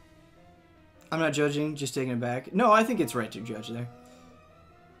 I'm not judging, just taking it back. No, I think it's right to judge there.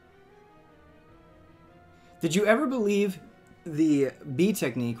 Did you ever believe the bee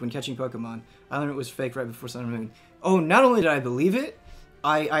technique when catching Pokemon? I learned it was fake right before Sun and Moon. Oh, not only did I believe it,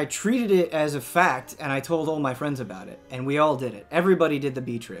 I treated it as a fact, and I told all my friends about it, and we all did it. Everybody did the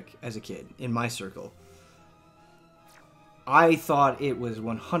bee trick as a kid in my circle. I thought it was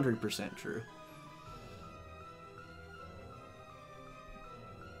 100% true.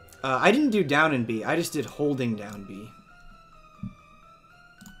 I didn't do down and B. I just did holding down B.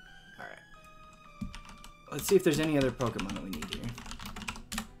 Alright. Let's see if there's any other Pokemon that we need here.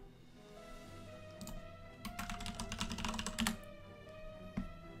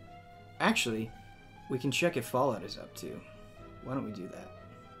 Actually, we can check if Fallout is up too. Why don't we do that?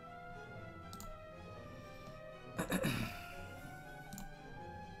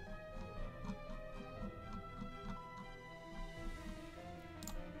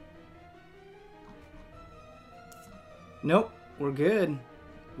 Nope, we're good.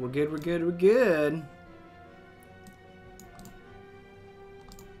 We're good, we're good, we're good.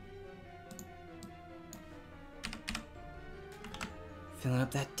 Filling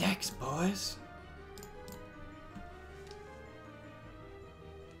up that dex, boys.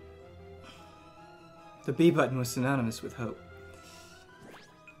 The B button was synonymous with hope.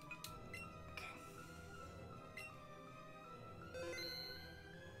 Okay.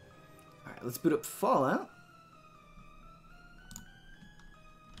 Alright, let's boot up Fallout.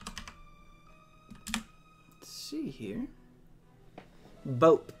 See here.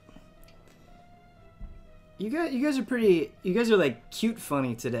 Bope. You guys are pretty. You guys are like cute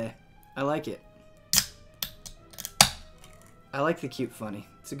funny today. I like it. I like the cute funny.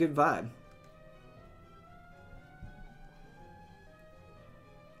 It's a good vibe.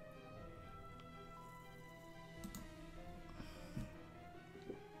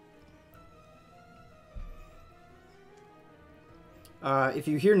 If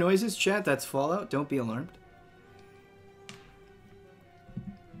you hear noises, chat, that's Fallout. Don't be alarmed.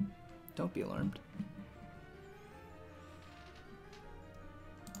 Don't be alarmed.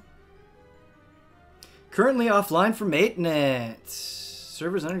 Currently offline for maintenance.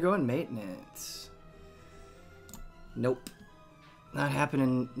 Servers undergoing maintenance. Nope. Not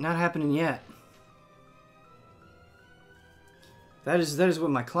happening. Not happening yet. That is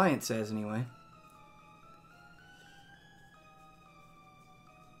what my client says anyway.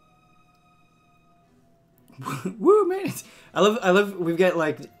 Woo, man! I love. We've got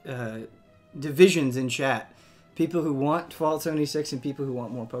like divisions in chat. People who want Fallout 76 and people who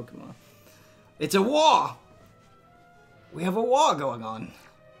want more Pokemon. It's a war! We have a war going on.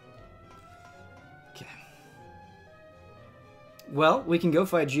 Okay. Well, we can go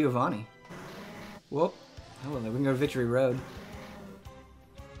fight Giovanni. Whoop. Oh, well, we can go to Victory Road.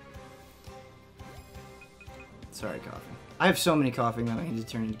 Sorry, coughing. I have so many coughing that I need to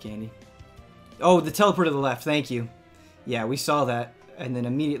turn into candy. Oh, the teleport to the left. Thank you. Yeah, we saw that and then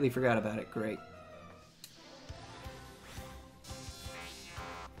immediately forgot about it. Great.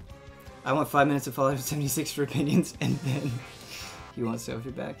 I want 5 minutes of Fallout 76 for opinions, and then you want Sophie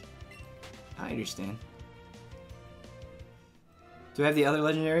back. I understand. Do I have the other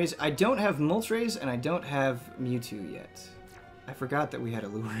legendaries? I don't have Moltres, and I don't have Mewtwo yet. I forgot that we had a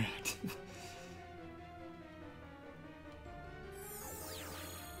lure active.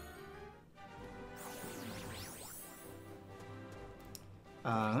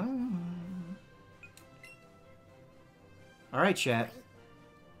 Alright, chat.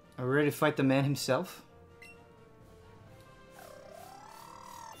 Are we ready to fight the man himself?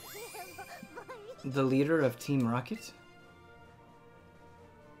 The leader of Team Rocket?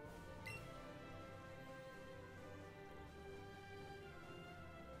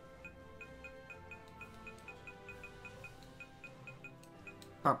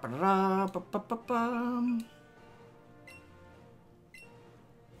 Ba-ba-da-ba-ba-ba-bum.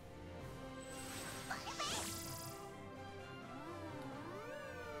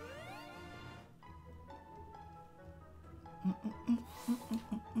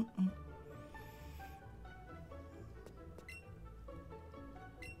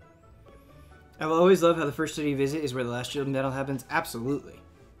 I will always love how the first city visit is where the last shield battle happens. Absolutely.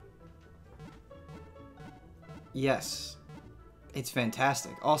 Yes. It's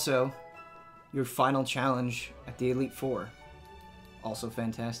fantastic. Also, your final challenge at the Elite Four. Also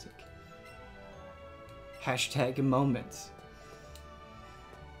fantastic. Hashtag moments.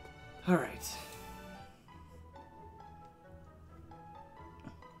 Alright.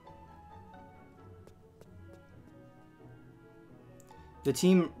 The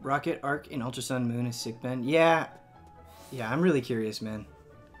Team Rocket arc in Ultra Sun Moon is sick, Ben. Yeah, I'm really curious, man.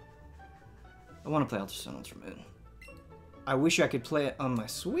 I want to play Ultra Sun, Ultra Moon. I wish I could play it on my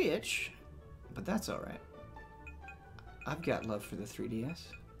Switch, but that's alright. I've got love for the 3DS.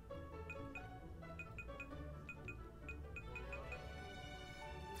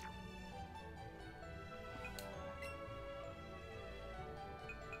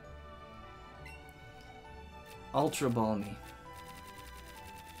 Ultra Ball me.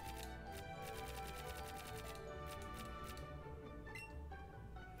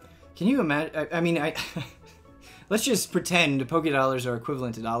 Can you imagine? I mean, let's just pretend Pokédollars are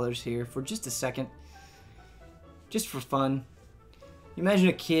equivalent to dollars here for just a second. Just for fun. You imagine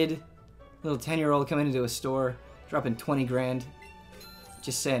a kid, little 10-year-old coming into a store, dropping 20 grand,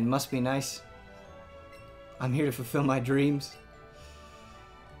 just saying, must be nice. I'm here to fulfill my dreams.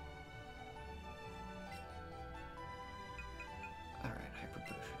 Alright, hyper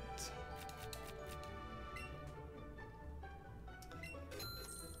potions.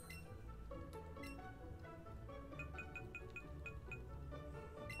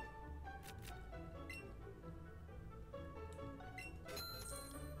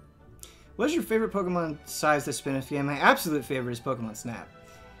 What's your favorite Pokemon size the spin-off game? My absolute favorite is Pokemon Snap.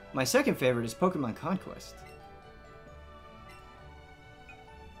 My second favorite is Pokemon Conquest.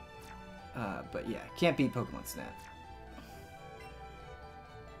 But yeah, can't beat Pokemon Snap.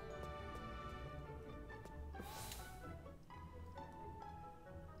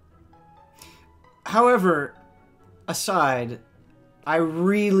 However, aside, I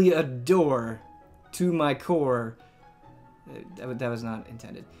really adore, to my core, that was not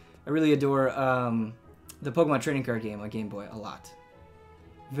intended. I really adore the Pokemon trading card game on Game Boy a lot.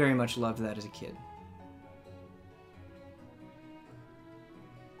 Very much loved that as a kid.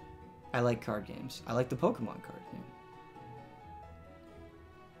 I like card games. I like the Pokemon card game.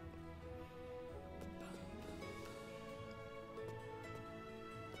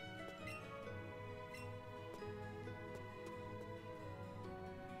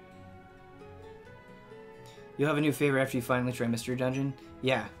 You'll have a new favorite after you finally try Mystery Dungeon?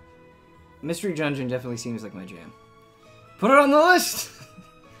 Yeah. Mystery Dungeon definitely seems like my jam. Put it on the list!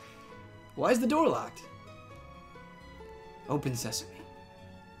 Why is the door locked? Open sesame.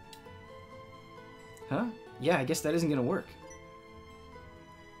 Huh? Yeah, I guess that isn't gonna work.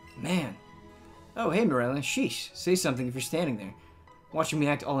 Man. Oh, hey, Morella. Sheesh. Say something if you're standing there. Watching me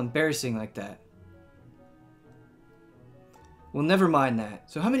act all embarrassing like that. Well, never mind that.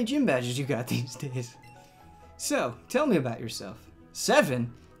 So how many gym badges you got these days? So, tell me about yourself.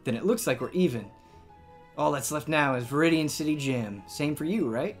 7? Then it looks like we're even. All that's left now is Viridian City Gym. Same for you,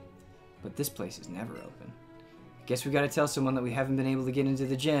 right? But this place is never open. Guess we gotta tell someone that we haven't been able to get into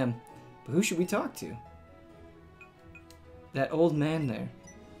the gym. But who should we talk to? That old man there.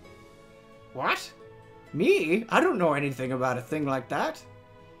 What? Me? I don't know anything about a thing like that.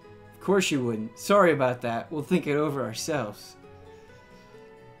 Of course you wouldn't. Sorry about that. We'll think it over ourselves.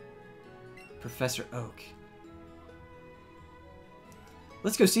 Professor Oak.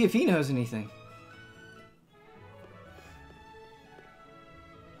 Let's go see if he knows anything.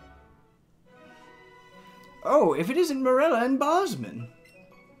 Oh, if it isn't Morella and Bosman.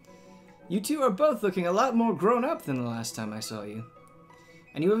 You two are both looking a lot more grown up than the last time I saw you.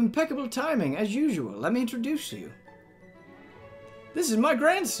 And you have impeccable timing, as usual. Let me introduce you. This is my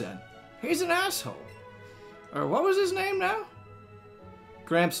grandson. He's an asshole. Or what was his name now?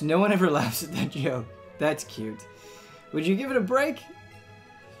 Gramps, no one ever laughs at that joke. That's cute. Would you give it a break?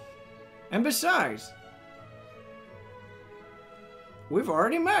 And besides, we've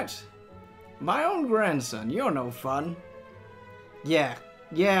already met. My own grandson, you're no fun. Yeah,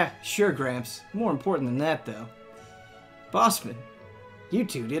 sure, Gramps. More important than that, though. Bossman, you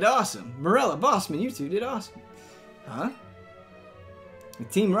two did awesome. Morella, Bossman, you two did awesome. Huh?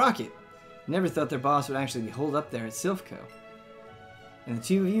 Team Rocket. Never thought their boss would actually be holed up there at Silphco. And the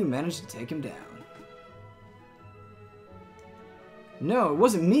two of you managed to take him down. No, it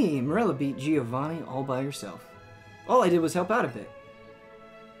wasn't me. Morella beat Giovanni all by herself. All I did was help out a bit.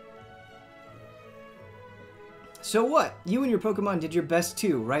 So what? You and your Pokemon did your best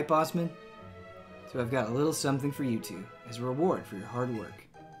too, right, Bossman? So I've got a little something for you two, as a reward for your hard work.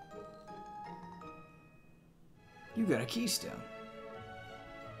 You got a keystone.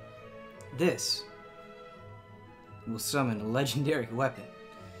 This will summon a legendary weapon.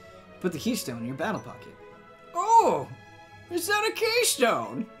 Put the keystone in your battle pocket. Oh! Is that a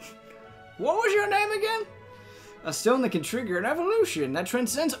keystone? What was your name again? A stone that can trigger an evolution that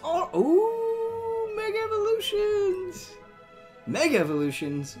transcends all... Ooh! Mega Evolutions! Mega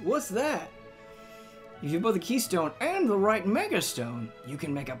Evolutions? What's that? If you put the keystone and the right Mega Stone, you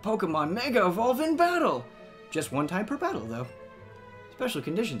can make a Pokemon Mega Evolve in battle. Just one time per battle, though. Special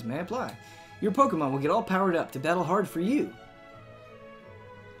conditions may apply. Your Pokemon will get all powered up to battle hard for you.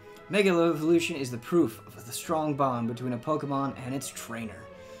 Mega Evolution is the proof of the strong bond between a Pokemon and its trainer.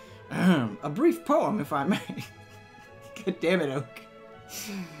 A brief poem, if I may. God damn it, Oak.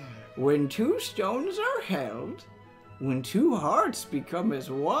 When two stones are held, when two hearts become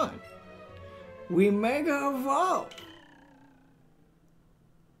as one, we Mega Evolve.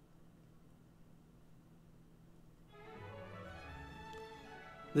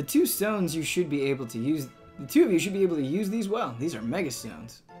 The two stones you should be able to use, the two of you should be able to use these well. These are Mega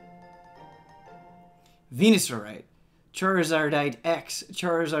Stones. Venusaurite, Charizardite X,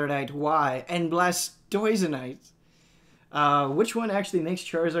 Charizardite Y, and Blastoisinite. Which one actually makes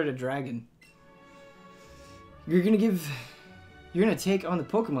Charizard a dragon? You're gonna take on the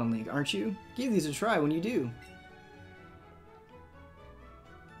Pokemon League, aren't you? Give these a try when you do.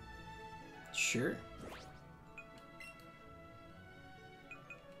 Sure.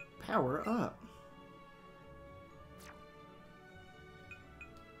 Power up.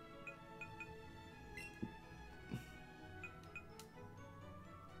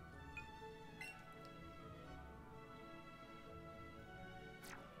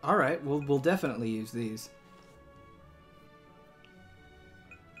 All right, we'll definitely use these.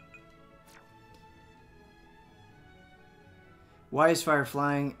 Y is Fire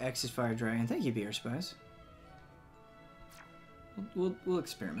Flying, X is Fire Dragon. Thank you, Beer Spice. We'll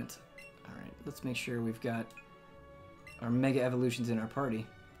experiment. All right, let's make sure we've got our Mega Evolutions in our party.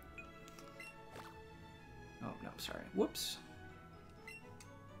 Oh no, sorry. Whoops.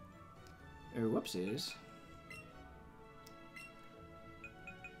 Or whoopsies.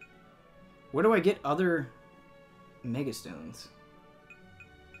 Where do I get other Mega Stones?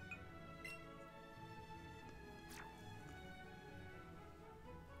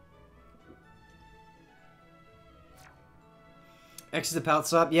 X is the Palette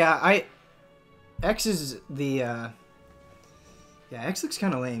Swap. Yeah, X is the, yeah, X looks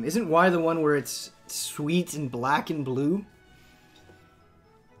kind of lame. Isn't Y the one where it's sweet and black and blue?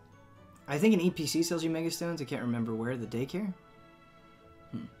 I think an EPC sells you Mega Stones. I can't remember where. The daycare?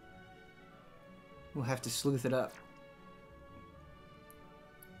 We'll have to sleuth it up.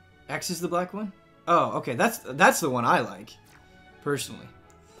 X is the black one? Oh, okay. That's the one I like, personally.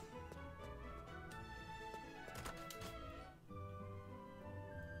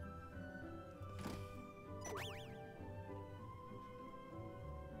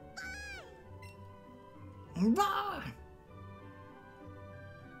 Bye.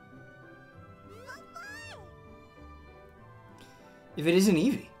 If it isn't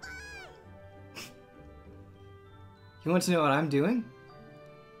Eevee. You want to know what I'm doing?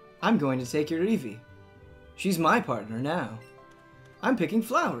 I'm going to take your Eevee. She's my partner now. I'm picking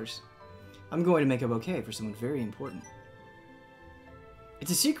flowers. I'm going to make a bouquet for someone very important.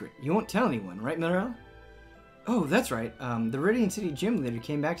 It's a secret. You won't tell anyone, right, Mirella? Oh, that's right. The Viridian City gym leader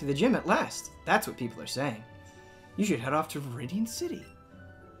came back to the gym at last. That's what people are saying. You should head off to Viridian City.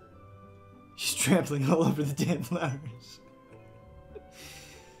 She's trampling all over the damn flowers.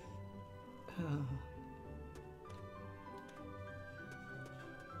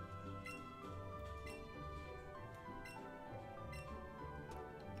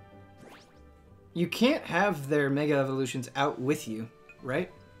 You can't have their Mega Evolutions out with you, right?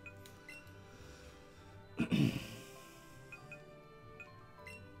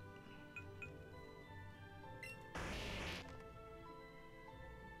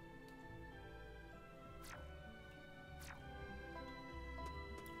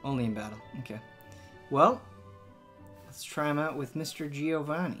 Only in battle. Okay. Well, let's try him out with Mr.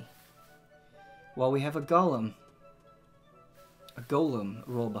 Giovanni. While we have a golem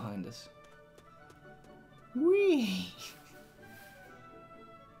roll behind us. Whee!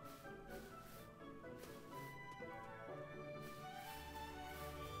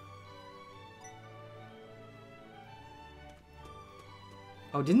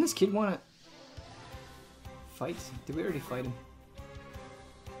 Oh, didn't this kid want to fight? Did we already fight him?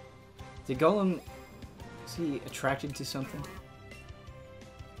 Did Golem... is he attracted to something?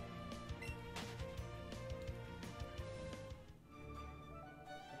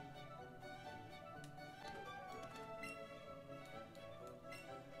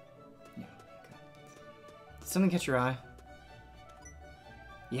 No. Okay. Did something catch your eye?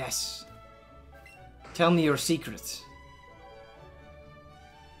 Yes. Tell me your secrets.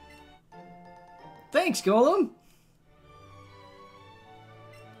 Thanks, Golem!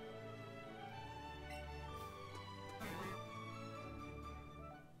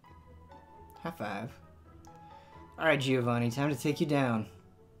 High five. Alright, Giovanni, time to take you down.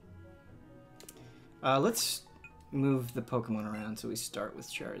 Let's move the Pokemon around so we start with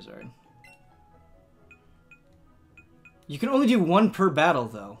Charizard. You can only do one per battle,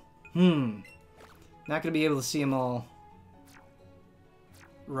 though. Not gonna be able to see them all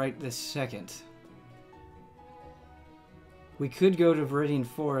right this second. We could go to Viridian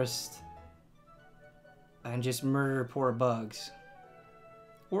Forest and just murder poor bugs.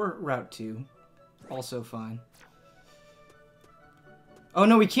 Or Route 2. Also fine. Oh,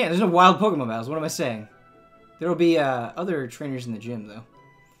 no, we can't. There's no wild Pokemon battles. What am I saying? There will be other trainers in the gym, though.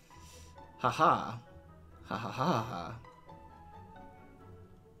 Haha. Ha ha ha ha.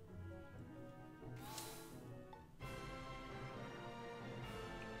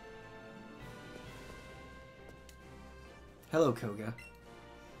 Hello, Koga.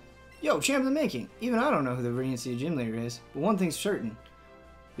 Yo, champ of the making. Even I don't know who the Viridian City gym leader is, but one thing's certain.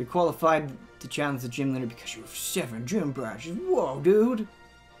 You're qualified to challenge the gym leader because you have 7 gym badges. Whoa, dude!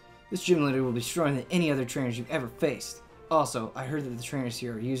 This gym leader will be stronger than any other trainers you've ever faced. Also, I heard that the trainers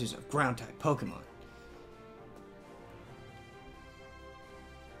here are users of ground-type Pokemon.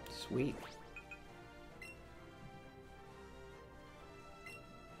 Sweet.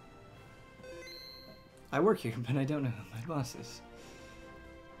 I work here, but I don't know who my boss is.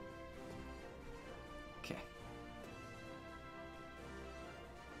 Okay.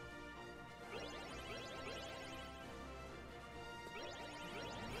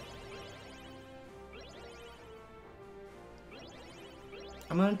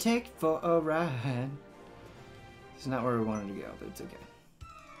 I'm gonna take for a ride. It's not where we wanted to go, but it's okay.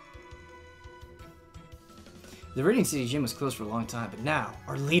 The Viridian City gym was closed for a long time, but now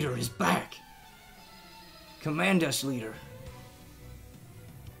our leader is back. Command us, leader.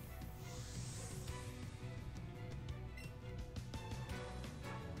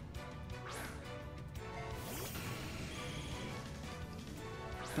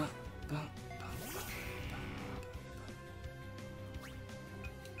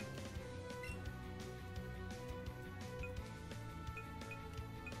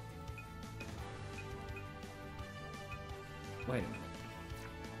 Wait a minute.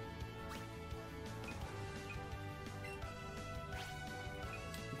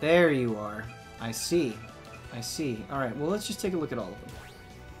 There you are. I see. I see. Alright, well, let's just take a look at all of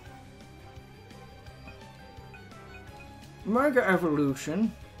them. Mega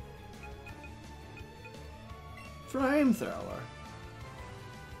Evolution. Flamethrower.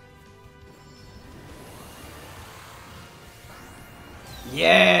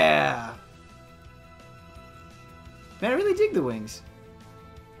 Yeah! Man, I really dig the wings.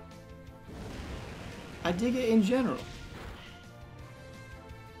 I dig it in general.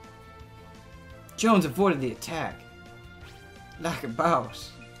 Jones avoided the attack. Like a boss.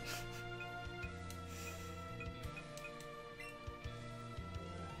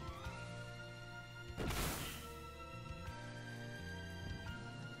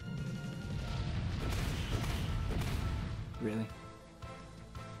 Really?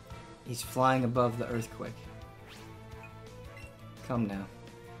 He's flying above the earthquake. Come now.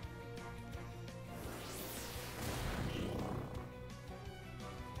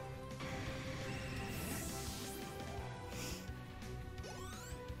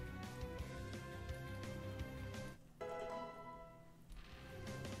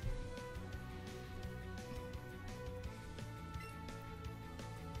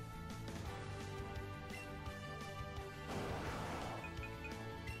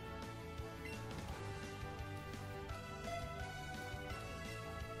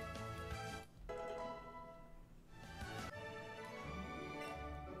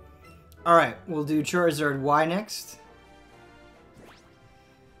 Alright, we'll do Charizard Y next.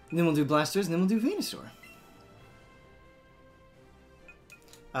 And then we'll do Blastoise, and then we'll do Venusaur.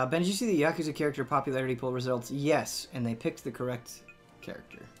 Ben, did you see the Yakuza character popularity poll results? Yes, and they picked the correct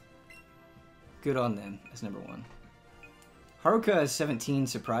character. Good on them, as number 1. Haruka as 17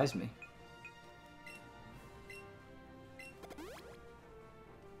 surprised me.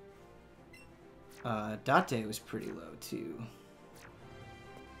 Date was pretty low, too.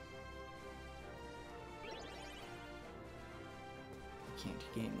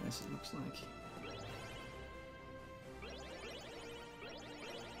 Can't game this, it looks like.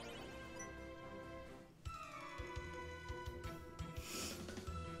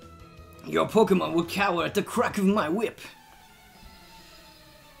 Your Pokemon will cower at the crack of my whip.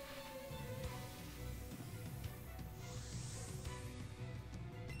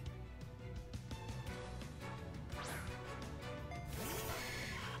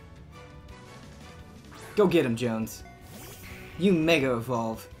 Go get him, Jones. You Mega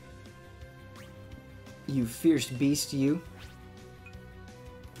Evolve. You fierce beast, you.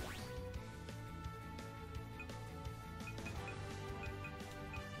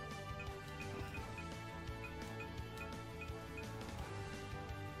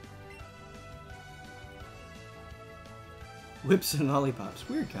 Whips and lollipops.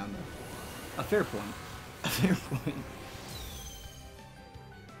 Weird combo. A fair point. A fair point.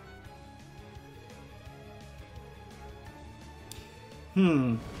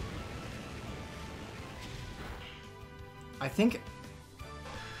 I think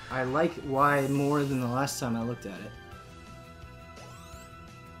I like Y more than the last time I looked at it.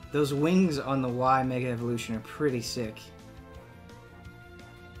 Those wings on the Y Mega Evolution are pretty sick.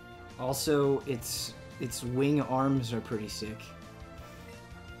 Also, its wing arms are pretty sick.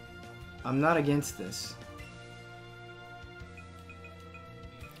 I'm not against this.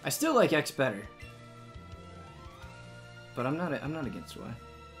 I still like X better. But I'm not against Y.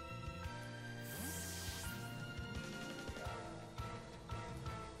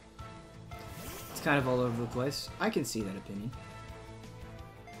 It's kind of all over the place. I can see that opinion.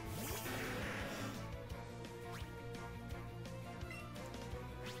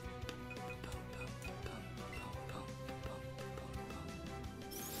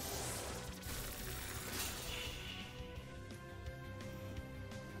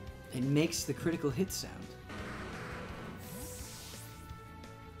 It makes the critical hit sound.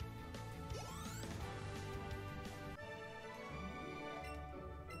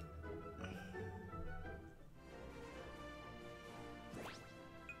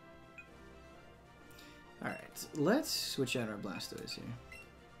 Alright, let's switch out our Blastoise here.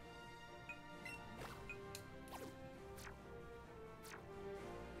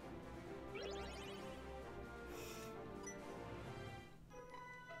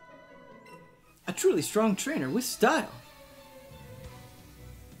 A truly strong trainer with style.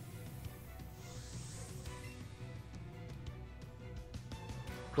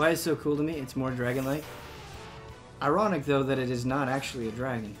 Why is it so cool to me? It's more dragon-like. Ironic, though, that it is not actually a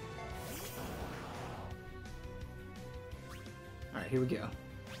dragon. Alright, here we go.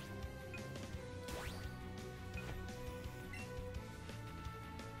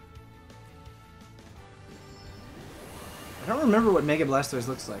 I don't remember what Mega Blastoise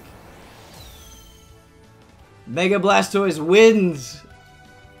looks like. Mega Blastoise wins!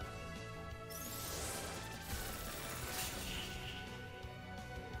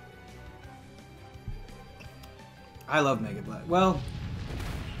 I love Mega Blastoise. Well,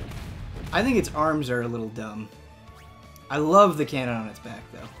 I think its arms are a little dumb. I love the cannon on its back,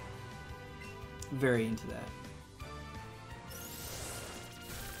 though. Very into that.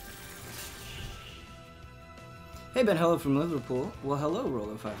 Hey Ben, hello from Liverpool. Well, hello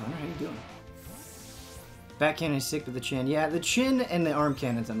Rolo500. How you doing? Back cannon is sick, but the chin... Yeah, the chin and the arm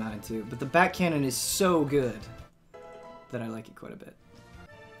cannons I'm not into. But the back cannon is so good that I like it quite a bit.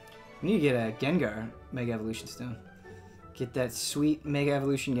 We need to get a Gengar Mega Evolution Stone. Get that sweet Mega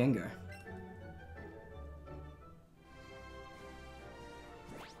Evolution Gengar.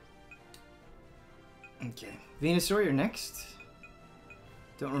 Okay. Venusaur, you're next.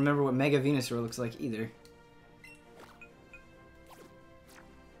 Don't remember what Mega Venusaur looks like either.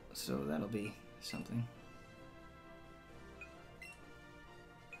 So that'll be something.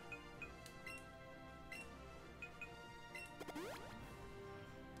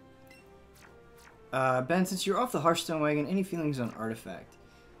 Ben, since you're off the Hearthstone wagon, any feelings on Artifact?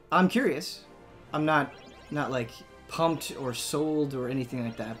 I'm curious. I'm not like pumped or sold or anything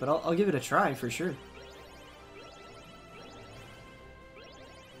like that, but I'll give it a try for sure.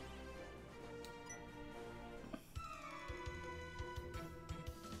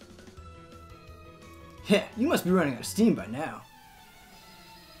 Yeah, you must be running out of steam by now.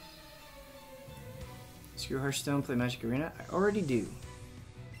 Screw Hearthstone, play Magic Arena? I already do.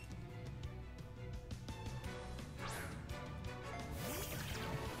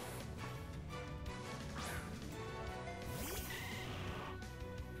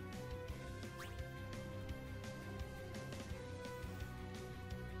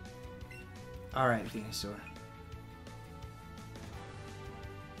 Alright, Venusaur.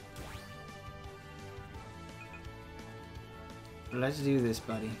 Let's do this,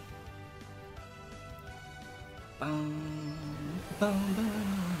 buddy. Bum, bum,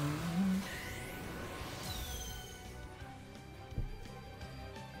 bum.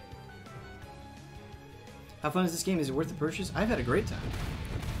 How fun is this game? Is it worth the purchase? I've had a great time.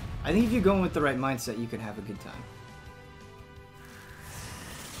 I think if you go in with the right mindset, you can have a good time.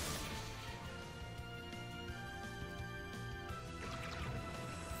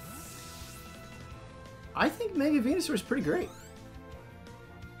 I think Mega Venusaur is pretty great.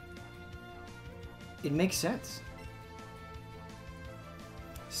 It makes sense.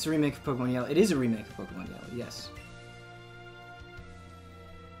 It's a remake of Pokemon Yellow. It is a remake of Pokemon Yellow, yes.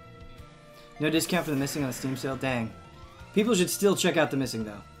 No discount for the missing on the Steam sale? Dang. People should still check out the missing,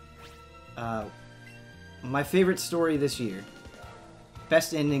 though. My favorite story this year.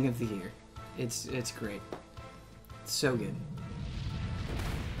 Best ending of the year. It's great. It's so good.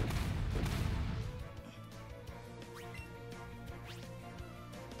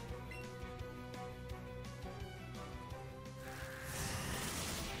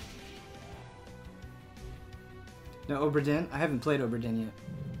 No, Oberdin? I haven't played Oberdin yet.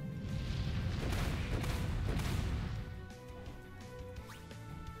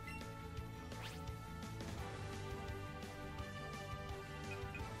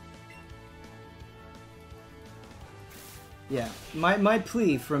 Yeah, my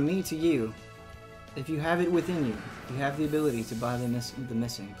plea from me to you, if you have it within you, you have the ability to buy the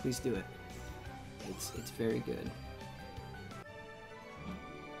missing, please do it. It's very good.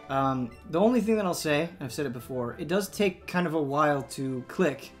 The only thing that I'll say, I've said it before, it does take kind of a while to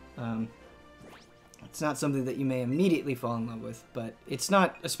click. It's not something that you may immediately fall in love with, but it's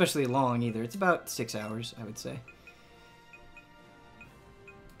not especially long either. It's about 6 hours, I would say.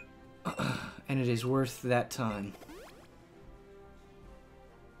 And it is worth that time.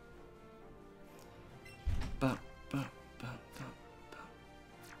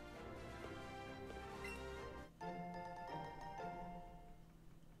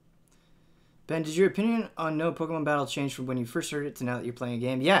 Ben, did your opinion on No Pokemon Battle change from when you first heard it to now that you're playing a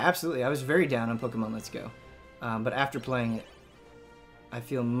game? Yeah, absolutely. I was very down on Pokemon Let's Go. But after playing it, I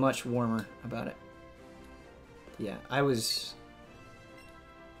feel much warmer about it. Yeah, I was...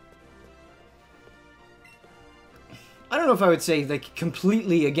 I don't know if I would say, like,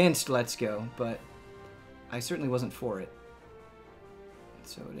 completely against Let's Go, but I certainly wasn't for it.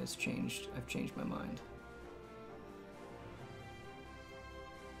 So it has changed. I've changed my mind.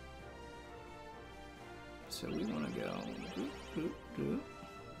 So we want to go...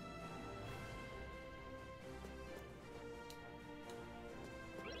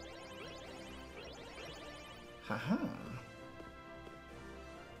 Haha.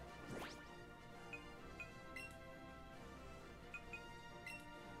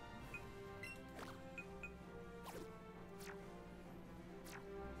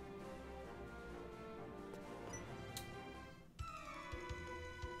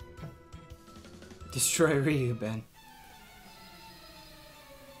 Destroy Ryu, Ben.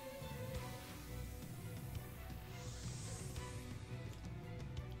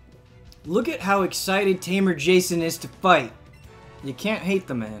 Look at how excited Tamer Jason is to fight. You can't hate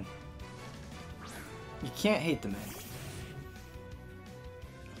the man. You can't hate the man.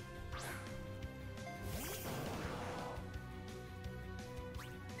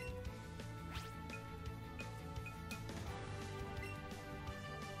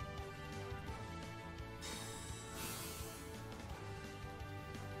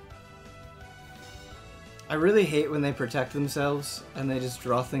 I really hate when they protect themselves and they just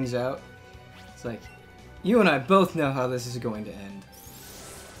draw things out. It's like, you and I both know how this is going to end.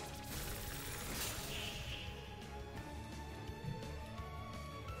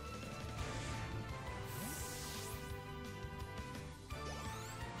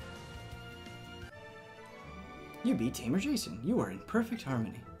 You beat Tamer Jason. You are in perfect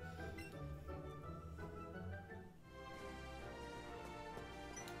harmony.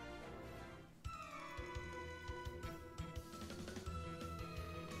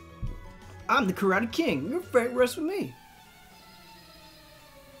 I'm the Karate King. You're afraid to wrestle with me.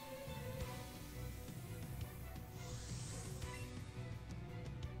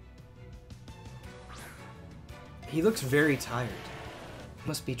 He looks very tired.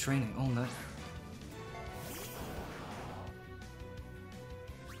 Must be training all night.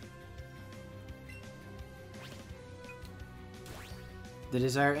 The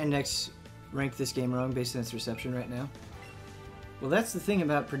Desire Index ranked this game wrong based on its reception right now. Well, that's the thing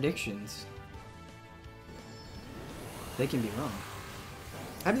about predictions. They can be wrong.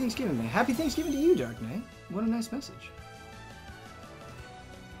 Happy Thanksgiving, man. Happy Thanksgiving to you, Dark Knight. What a nice message.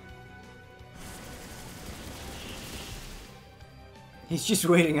 He's just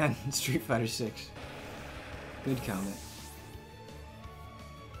waiting on Street Fighter 6. Good comment.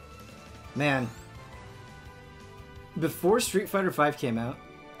 Man. Before Street Fighter 5 came out,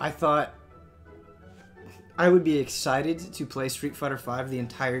 I thought I would be excited to play Street Fighter 5 the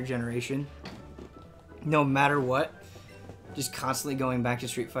entire generation. No matter what. Just constantly going back to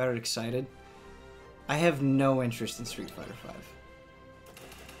Street Fighter excited. I have no interest in Street Fighter 5.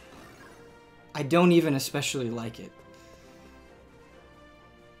 I don't even especially like it.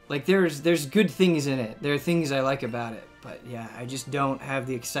 Like, there's good things in it. There are things I like about it. But yeah, I just don't have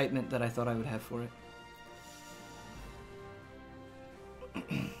the excitement that I thought I would have for it.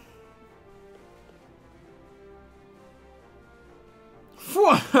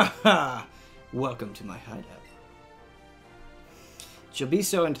 Welcome to my hideout. It shall be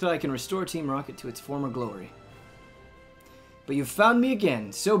so until I can restore Team Rocket to its former glory. But you've found me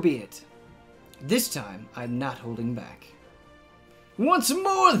again, so be it. This time, I'm not holding back. Once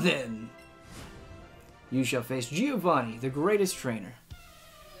more, then! You shall face Giovanni, the greatest trainer.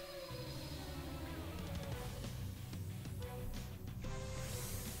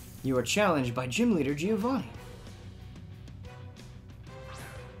 You are challenged by Gym Leader Giovanni.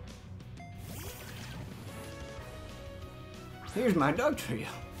 Here's my dog trio.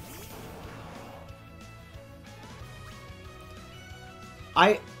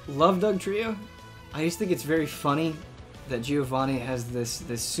 I love Doug Trio. I just think it's very funny that Giovanni has this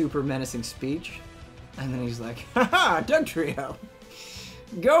super menacing speech. And then he's like, haha, Doug Trio.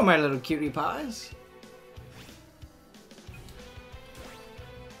 Go, my little cutie pies.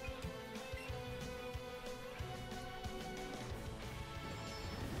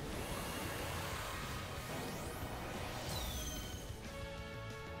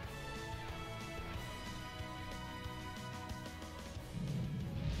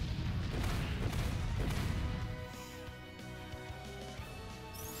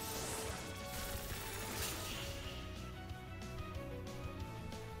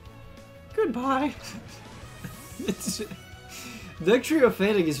 Goodbye. Doug Trio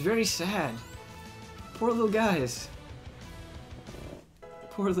fading is very sad. Poor little guys.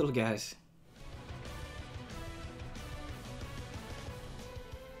 Poor little guys.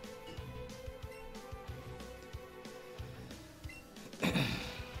 Let's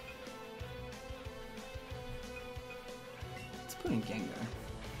put in Gengar.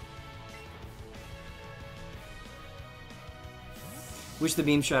 Wish the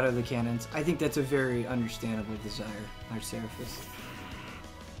beam shot out of the cannons. I think that's a very understandable desire, Arceraphis.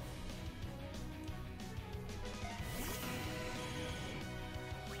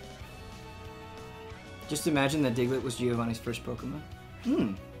 Just imagine that Diglett was Giovanni's first Pokemon.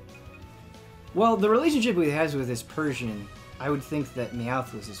 Well, the relationship he has with his Persian, I would think that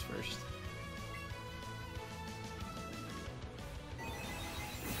Meowth was his first.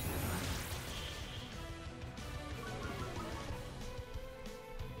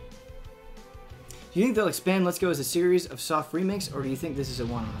 Do you think they'll expand Let's Go as a series of soft remakes, or do you think this is a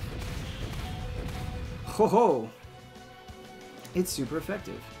one-off? Ho ho! It's super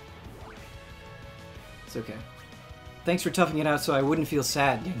effective. It's okay. Thanks for toughing it out so I wouldn't feel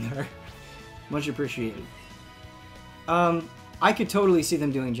sad, Gengar. Much appreciated. I could totally see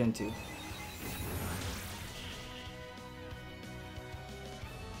them doing Gen 2.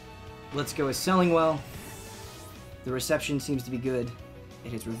 Let's Go is selling well. The reception seems to be good.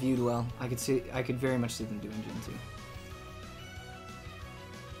 It is reviewed well. I could very much see them doing Gen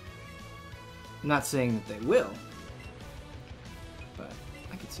I'm not saying that they will, but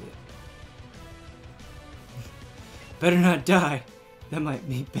I could see it. Better not die. That might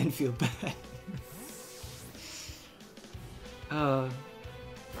make Ben feel bad.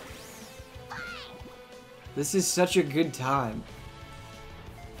 This is such a good time.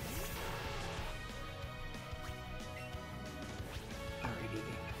 Alright, Eevee.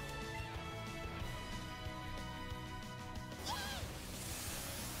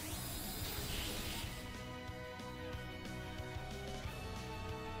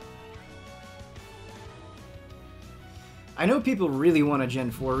 I know people really want a Gen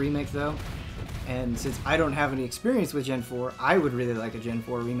 4 remake though, and since I don't have any experience with Gen 4, I would really like a Gen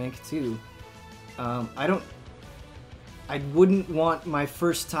 4 remake too. I wouldn't want my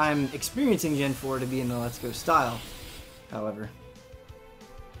first time experiencing Gen 4 to be in the Let's Go style, however.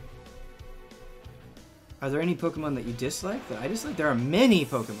 Are there any Pokemon that you dislike that I dislike? There are many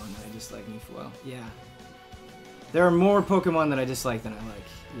Pokemon that I dislike, Neefwell. Yeah. There are more Pokemon that I dislike than I like.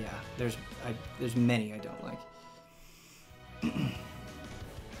 Yeah, there's many I don't like.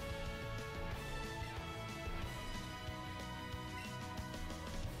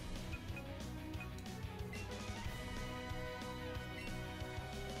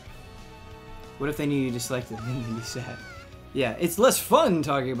 What if they knew you disliked them and they'd be sad? Yeah, it's less fun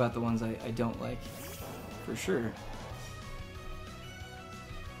talking about the ones I don't like. For sure.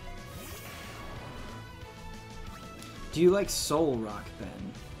 Do you like Soul Rock,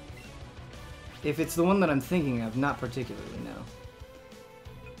 Ben? If it's the one that I'm thinking of, not particularly, no.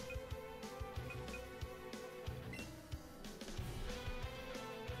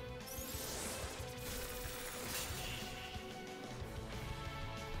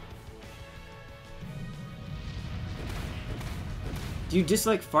 Do you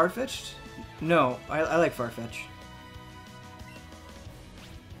dislike Farfetch'd? No, I like Farfetch.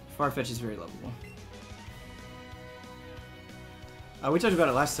 Farfetch is very lovable. We talked about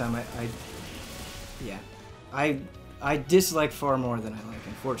it last time. Yeah. I dislike far more than I like,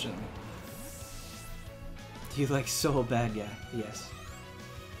 unfortunately. Do you like Soul Bad Guy? Yes.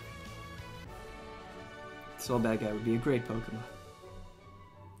 Soul Bad Guy would be a great Pokemon.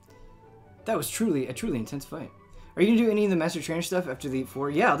 That was a truly intense fight. Are you going to do any of the Master Trainer stuff after the 4?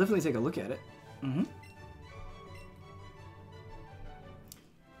 Yeah, I'll definitely take a look at it.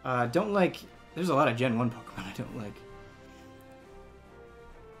 Don't like... There's a lot of Gen 1 Pokemon I don't like.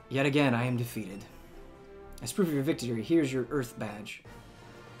 Yet again, I am defeated. As proof of your victory, here's your Earth Badge.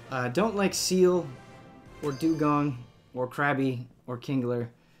 Don't like Seal, or Dugong, or Krabby, or Kingler,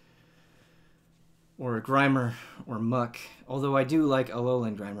 or Grimer, or Muck. Although I do like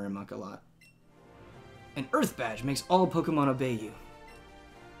Alolan Grimer and Muck a lot. An Earth Badge makes all Pokemon obey you,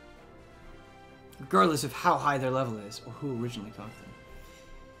 regardless of how high their level is or who originally caught them.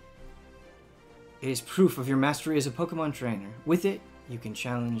 It is proof of your mastery as a Pokemon trainer. With it, you can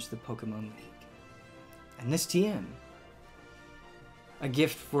challenge the Pokemon League. And this TM, a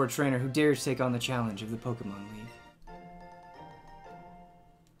gift for a trainer who dares take on the challenge of the Pokemon League.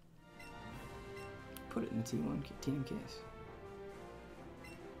 Put it in the TM case.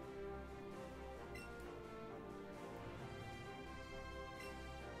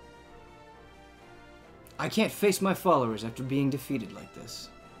 I can't face my followers after being defeated like this.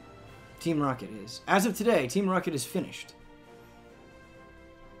 Team Rocket is. As of today, Team Rocket is finished.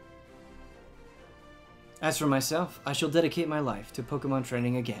 As for myself, I shall dedicate my life to Pokemon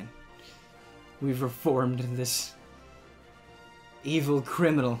training again. We've reformed this evil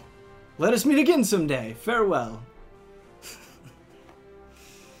criminal. Let us meet again someday. Farewell.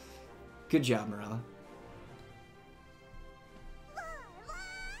 Good job, Morella.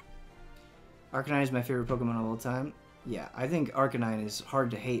 Arcanine is my favorite Pokemon of all time. Yeah, I think Arcanine is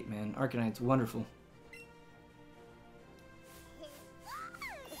hard to hate, man. Arcanine's wonderful.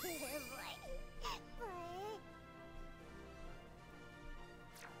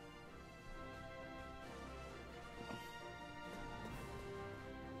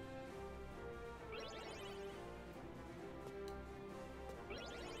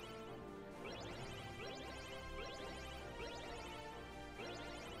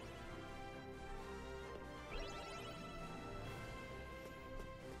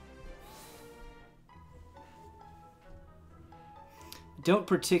 Don't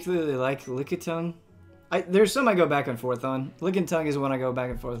particularly like Lickitung. There's some I go back and forth on. Lickitung is one I go back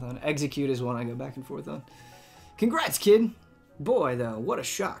and forth on. Execute is one I go back and forth on. Congrats, kid! Boy, though, what a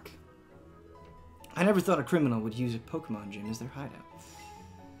shock. I never thought a criminal would use a Pokemon gym as their hideout.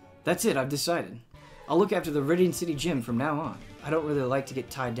 That's it, I've decided. I'll look after the Radiant City gym from now on. I don't really like to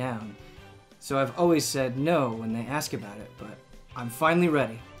get tied down, so I've always said no when they ask about it, but I'm finally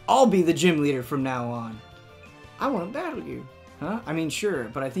ready. I'll be the gym leader from now on. I want to battle you. Huh? I mean, sure,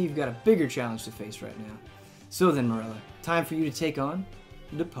 but I think you've got a bigger challenge to face right now. So then, Marilla, time for you to take on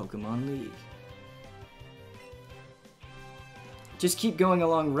the Pokemon League. Just keep going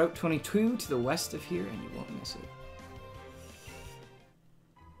along Route 22 to the west of here and you won't miss it.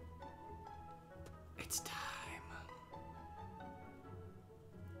 It's time.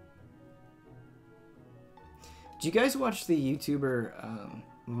 Do you guys watch the YouTuber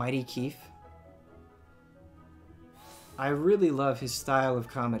Mighty Keith? I really love his style of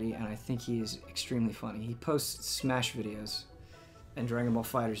comedy and I think he is extremely funny. He posts Smash videos and Dragon Ball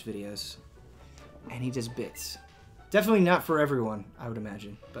FighterZ videos and he does bits. Definitely not for everyone, I would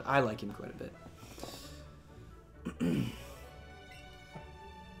imagine, but I like him quite a bit.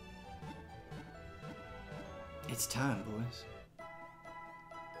 It's time, boys.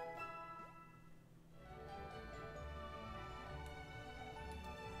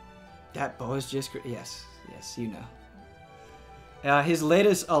 That boy's just yes, you know. His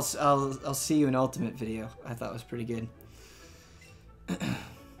latest I'll see you in Ultimate video I thought was pretty good.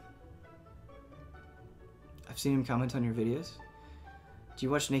 I've seen him comment on your videos. Do you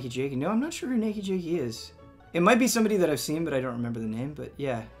watch Naked Jakey? No, I'm not sure who Naked Jakey is. It might be somebody that I've seen, but I don't remember the name. But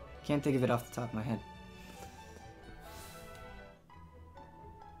yeah, can't think of it off the top of my head.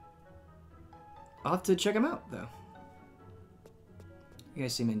 I'll have to check him out, though. You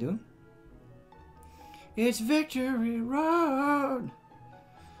guys see me doing? It's Victory Road.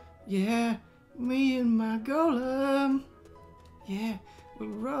 Yeah, me and my golem. Yeah, we're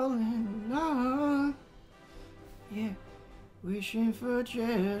rolling along. Yeah, wishing for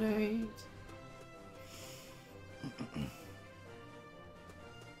jet aids.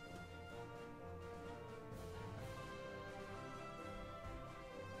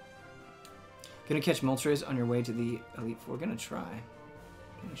 Gonna catch Moltres on your way to the Elite Four. Gonna try.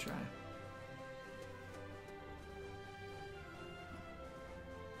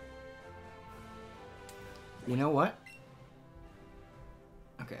 You know what?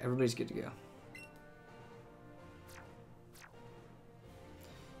 Okay, everybody's good to go.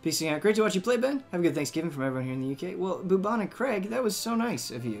 Peace out. Great to watch you play, Ben. Have a good Thanksgiving from everyone here in the UK. Well, Bubonic Craig, that was so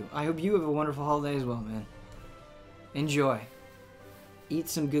nice of you. I hope you have a wonderful holiday as well, man. Enjoy. Eat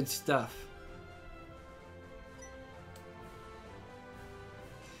some good stuff.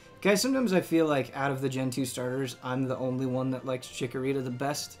 Guys, sometimes I feel like out of the Gen 2 starters, I'm the only one that likes Chikorita the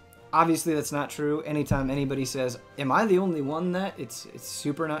best. Obviously, that's not true. Anytime anybody says, am I the only one that? It's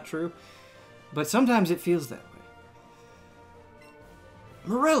super not true. But sometimes it feels that way.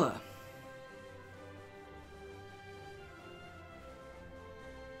 Marilla!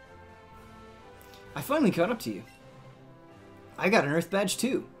 I finally caught up to you. I got an Earth Badge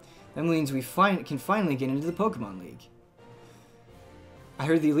too. That means we can finally get into the Pokemon League. I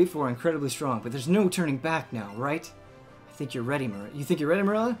heard the Elite Four are incredibly strong, but there's no turning back now, right? I think you're ready, Marilla. You think you're ready,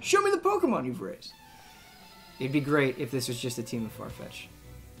 Marilla? Show me the Pokemon you've raised. It'd be great if this was just a team of Farfetch.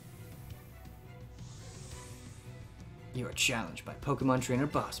 You are challenged by Pokemon Trainer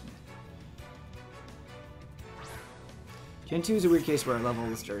Bossman. Gen 2 is a weird case where I level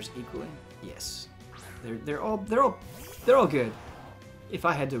the stars equally. Yes, they're all good. If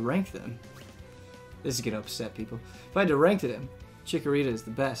I had to rank them, this is gonna upset people. If I had to rank them, Chikorita is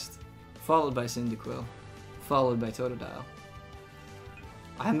the best, followed by Cyndaquil, followed by Totodile.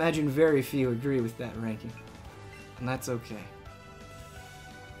 I imagine very few agree with that ranking, and that's okay.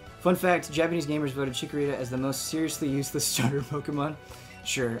 Fun fact, Japanese gamers voted Chikorita as the most seriously useless starter Pokemon.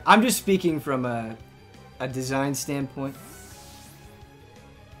 Sure, I'm just speaking from a design standpoint,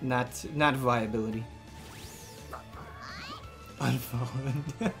 not viability. Unfallen.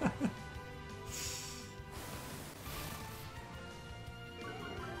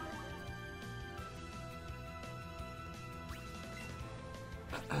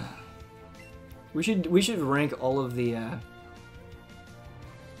 We should rank all of the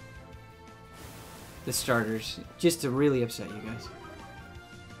starters just to really upset you guys.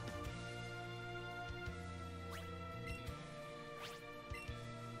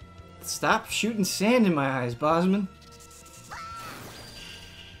 Stop shooting sand in my eyes, Bosman.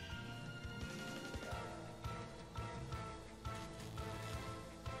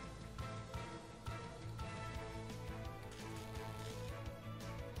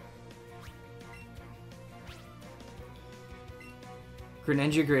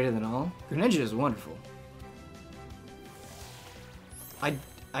 Greninja greater than all? Greninja is wonderful.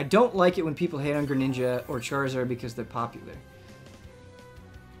 I don't like it when people hate on Greninja or Charizard because they're popular.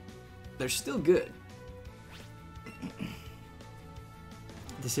 They're still good.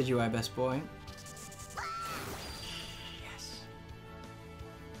 Decidueye best boy. Yes.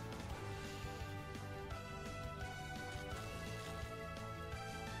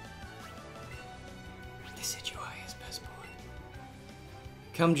 Decidueye is best boy.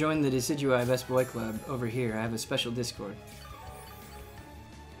 Come join the Decidueye Best Boy Club over here. I have a special Discord.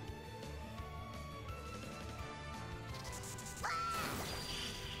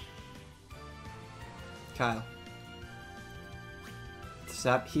 Kyle.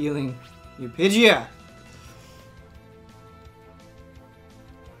 Stop healing, you Pidgeot!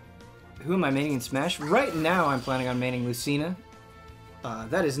 Who am I maining in Smash? Right now I'm planning on maining Lucina.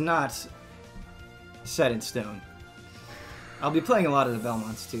 That is not set in stone. I'll be playing a lot of the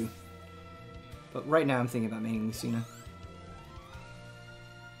Belmonts too. But right now I'm thinking about maining Lucina.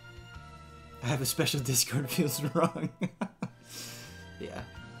 I have a special Discord, feels wrong. Yeah.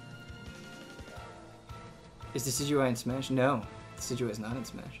 Is Decidueye in Smash? No. Decidueye is not in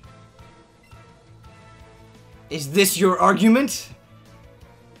Smash. Is this your argument?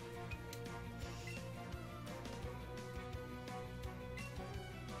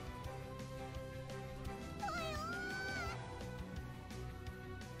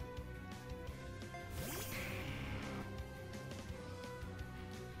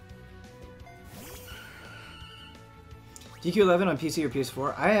 DQ11 on PC or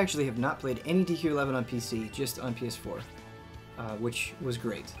PS4? I actually have not played any DQ11 on PC, just on PS4, which was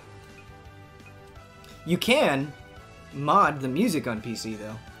great. You can mod the music on PC,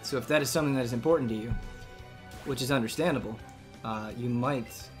 though, so if that is something that is important to you, which is understandable, you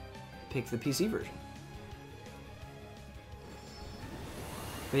might pick the PC version.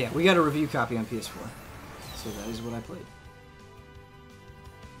 But yeah, we got a review copy on PS4, so that is what I played.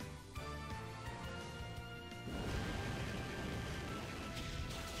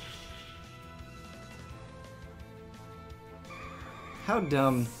 How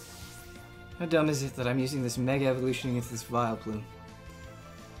dumb is it that I'm using this Mega Evolution against this Vileplume?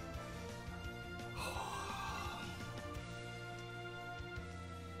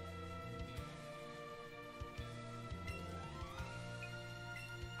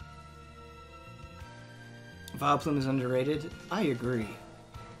 Vileplume is underrated? I agree.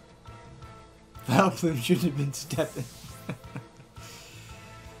 Vileplume shouldn't have been stepping.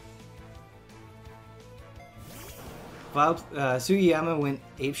 Sugiyama went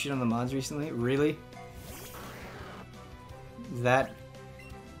apeshit on the mods recently. Really? That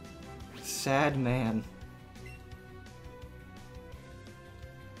sad man.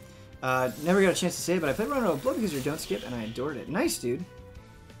 Never got a chance to say it, but I played Rondo of Blood because you're Don't Skip, and I adored it. Nice, dude.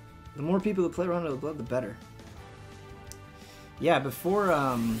 The more people that play Rondo of Blood, the better. Yeah, before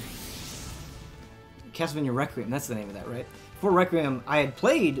Castlevania Requiem, that's the name of that, right? Before Requiem, I had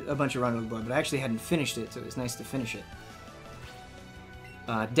played a bunch of Rondo of Blood, but I actually hadn't finished it, so it was nice to finish it.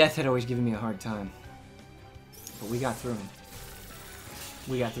 Death had always given me a hard time, but we got through him.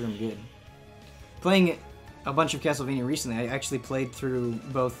 We got through him good. Playing a bunch of Castlevania recently, I actually played through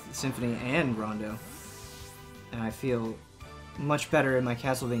both Symphony and Rondo, and I feel much better in my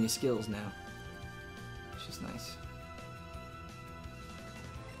Castlevania skills now. It's just nice.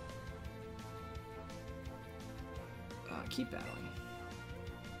 Keep battling.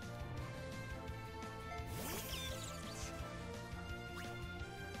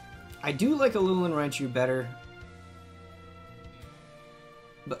 I do like Alolan Raichu better,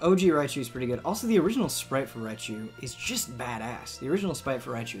 but OG Raichu is pretty good. Also, the original sprite for Raichu is just badass. The original sprite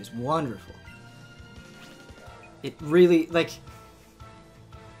for Raichu is wonderful. It really, like...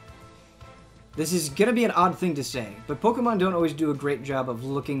 This is gonna be an odd thing to say, but Pokemon don't always do a great job of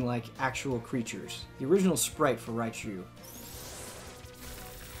looking like actual creatures. The original sprite for Raichu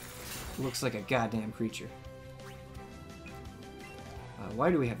looks like a goddamn creature. Why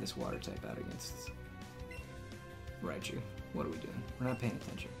do we have this water type out against Raichu? What are we doing? We're not paying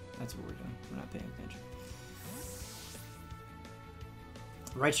attention. That's what we're doing. We're not paying attention.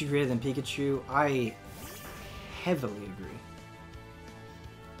 Raichu greater than Pikachu? I heavily agree.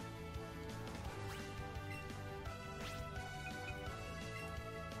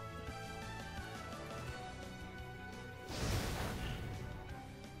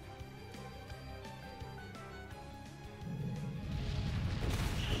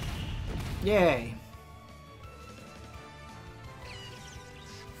 Yay!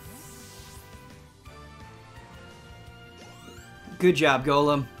 Good job,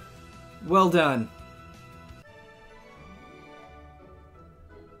 Golem. Well done.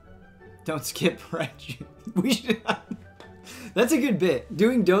 Don't skip, Raichu. We should... That's a good bit.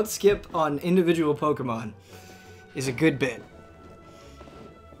 Doing don't skip on individual Pokemon is a good bit.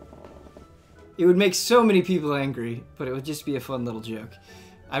 It would make so many people angry, but it would just be a fun little joke.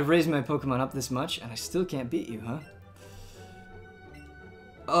 I've raised my Pokemon up this much, and I still can't beat you, huh?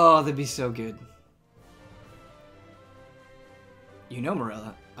 Oh, that'd be so good. You know,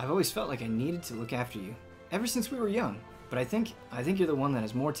 Morella, I've always felt like I needed to look after you. ever since we were young. But I think you're the one that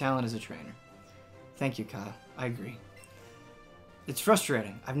has more talent as a trainer. Thank you, Kyle. I agree. It's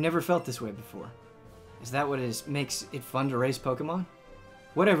frustrating. I've never felt this way before. Is that what makes it fun to race Pokemon?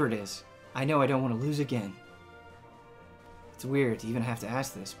 Whatever it is, I know I don't want to lose again. It's weird to even have to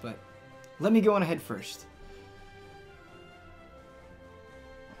ask this, but let me go on ahead first.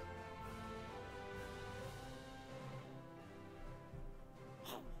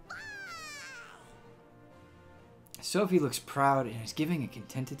 Sophie looks proud and is giving a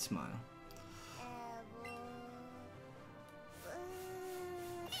contented smile.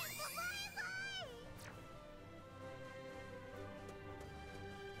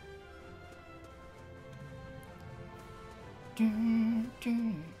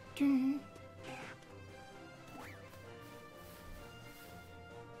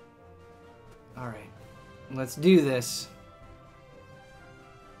 Alright, let's do this.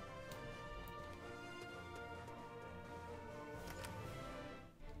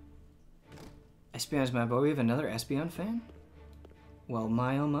 Espion's my boy. We have another Espeon fan? Well,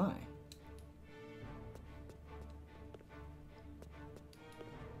 my oh my.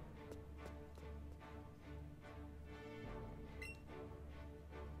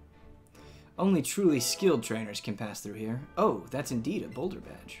 Only truly skilled trainers can pass through here. Oh, that's indeed a boulder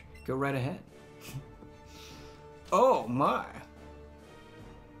badge. Go right ahead. Oh my.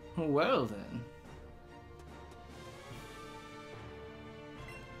 Well then.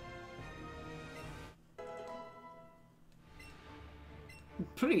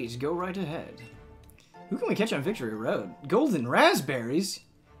 Please go right ahead. Who can we catch on Victory Road? Golden raspberries?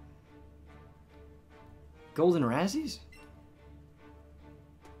 Golden Razzies?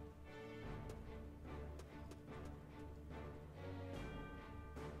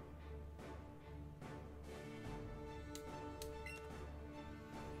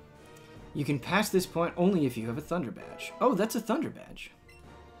 You can pass this point only if you have a Thunder Badge. Oh, that's a Thunder Badge.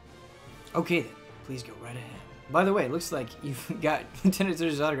 Okay then, please go right ahead. By the way, it looks like you've got Lieutenant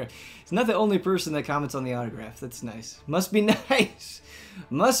Surge's autograph. He's not the only person that comments on the autograph. That's nice. Must be nice.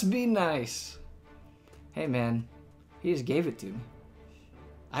 Must be nice. Hey man, he just gave it to me.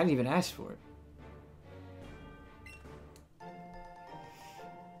 I didn't even ask for it.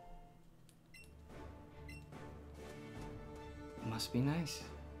 Must be nice.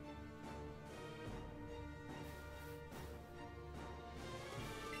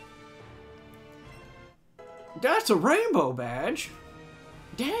 That's a rainbow badge.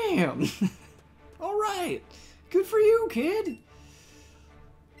 Damn. All right. Good for you, kid.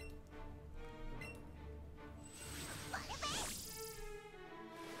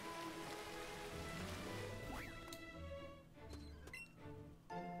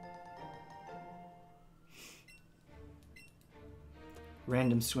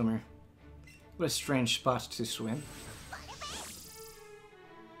 Random swimmer. What a strange spot to swim.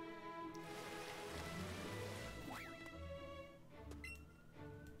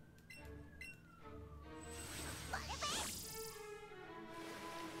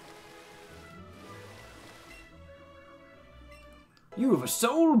 You have a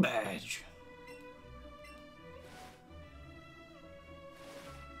soul badge.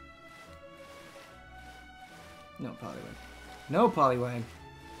 No Poliwag. No Poliwag.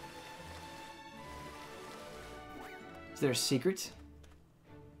 Is there a secret?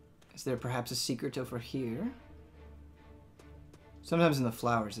 Is there perhaps a secret over here? Sometimes in the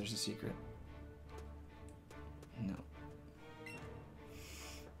flowers there's a secret. No.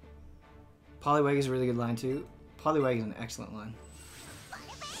 Poliwag is a really good line too. Poliwag is an excellent line.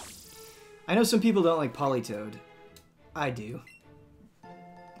 I know some people don't like Politoed. I do.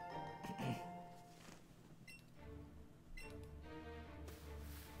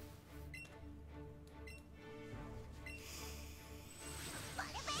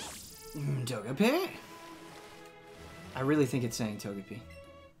 Togepi? I really think it's saying Togepi.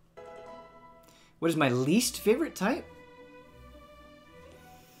 What is my least favorite type?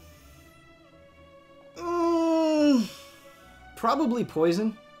 Probably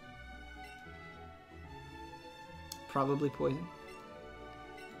poison. Probably poison.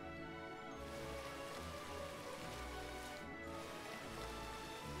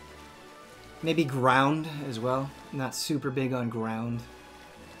 Maybe ground as well. Not super big on ground.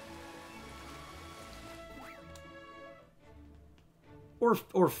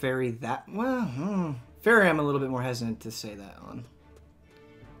 Or fairy that well. Fairy I'm a little bit more hesitant to say that on.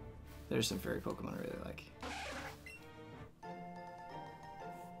 There's some fairy Pokemon I really like.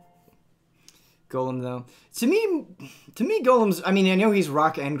 Golem though. To me Golem's, I mean I know he's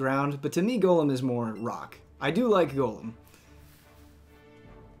rock and ground, but to me Golem is more rock. I do like Golem.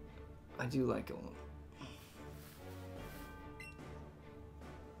 I do like Golem.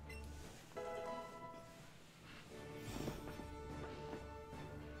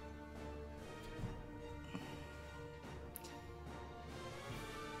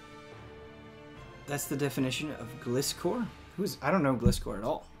 That's the definition of Gliscor? I don't know Gliscor at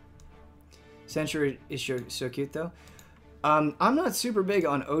all. Sandshrew is so cute, though. I'm not super big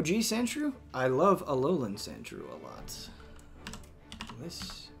on OG Sandshrew. I love Alolan Sandshrew a lot.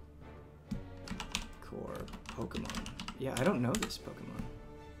 Gliscor Pokemon. Yeah, I don't know this Pokemon.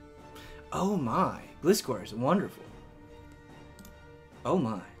 Oh my. Gliscor is wonderful. Oh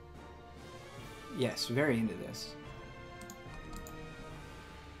my. Yes, very into this.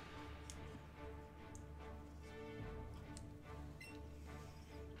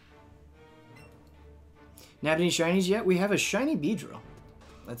 Nabbed any shinies yet? We have a shiny Beedrill.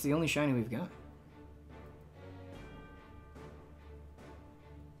 That's the only shiny we've got.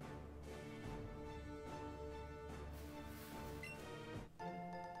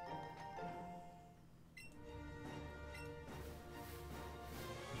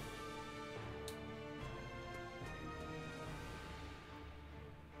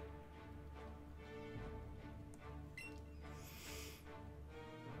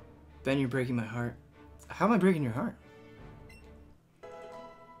 Ben, you're breaking my heart. How am I breaking your heart?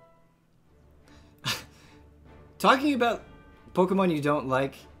 Talking about Pokemon you don't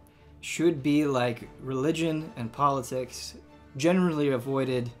like should be like religion and politics, generally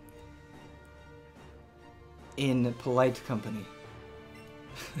avoided in polite company.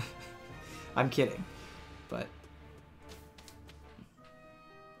 I'm kidding, but...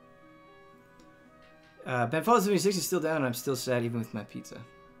 Ben Fallout 76 is still down and I'm still sad even with my pizza.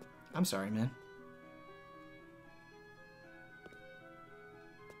 I'm sorry, man.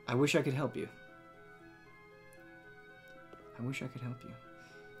 I wish I could help you. I wish I could help you.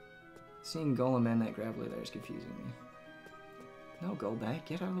 Seeing Golem and that Graveler there is confusing me. No, Golbat,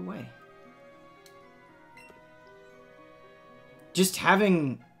 get out of the way. Just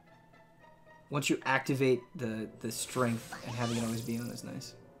having... Once you activate the strength and having it always be on is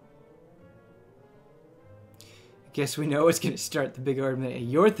nice. Guess we know it's going to start the big argument at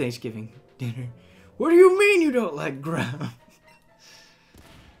your Thanksgiving dinner. What do you mean you don't like ground?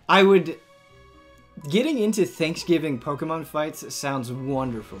 I would... Getting into Thanksgiving Pokemon fights sounds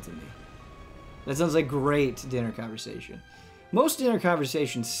wonderful to me. That sounds like great dinner conversation. Most dinner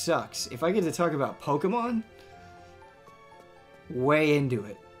conversation sucks. If I get to talk about Pokemon, way into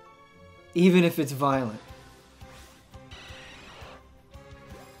it. Even if it's violent.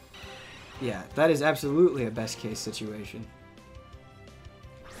 Yeah, that is absolutely a best case situation.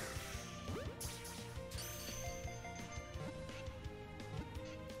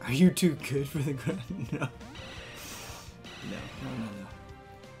 Are you too good for the ground? No. No.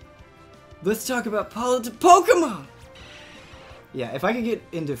 Let's talk about Pokemon! Yeah, if I could get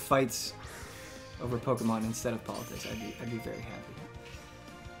into fights over Pokemon instead of politics, I'd be very happy.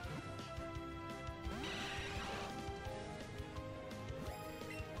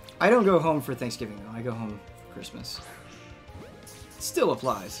 I don't go home for Thanksgiving, though. I go home for Christmas. It still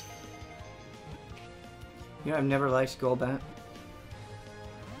applies. You know, I've never liked Golbat.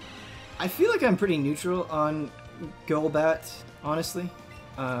 I feel like I'm pretty neutral on Golbat, honestly.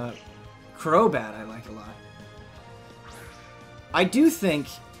 Crobat I like a lot. I do think,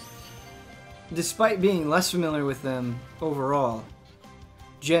 despite being less familiar with them overall,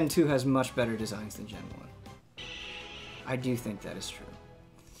 Gen 2 has much better designs than Gen 1. I do think that is true.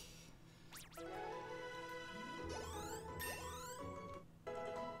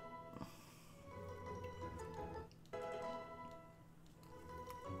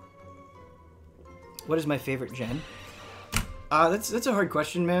 What is my favorite gen? That's a hard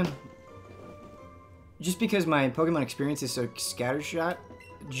question, man. Just because my Pokemon experience is so scattershot,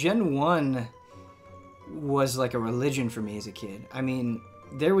 Gen 1 was like a religion for me as a kid. I mean,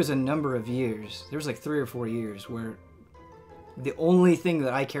 there was a number of years, there was like 3 or 4 years where the only thing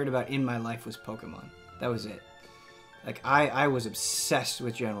that I cared about in my life was Pokemon. That was it. Like, I was obsessed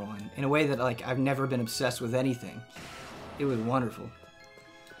with Gen 1 in a way that, like, I've never been obsessed with anything. It was wonderful.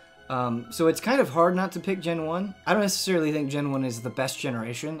 So it's kind of hard not to pick Gen 1. I don't necessarily think Gen 1 is the best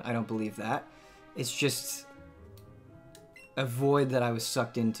generation. I don't believe that. It's just a void that I was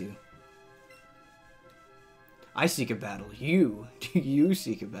sucked into. I seek a battle. You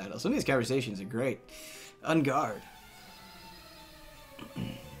seek a battle. Some of these conversations are great. On guard.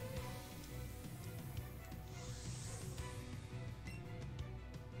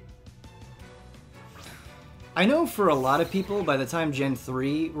 I know for a lot of people, by the time Gen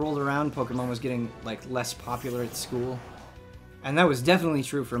 3 rolled around, Pokemon was getting like less popular at school. And that was definitely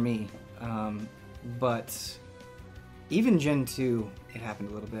true for me. But even Gen 2, it happened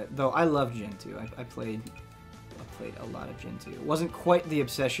a little bit. Though I loved Gen 2. I played a lot of Gen 2. It wasn't quite the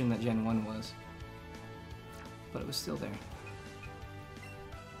obsession that Gen 1 was. But it was still there.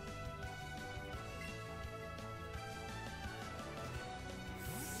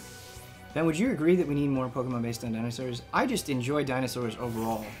 Ben, would you agree that we need more Pokemon based on dinosaurs? I just enjoy dinosaurs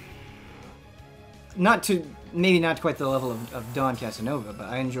overall. Maybe not quite the level of Don Casanova, but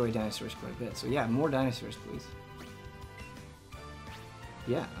I enjoy dinosaurs quite a bit. So yeah, more dinosaurs, please.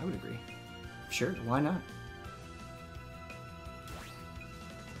 Yeah, I would agree. Sure, why not?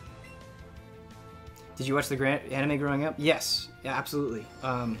 Did you watch the anime growing up? Yes, yeah, absolutely.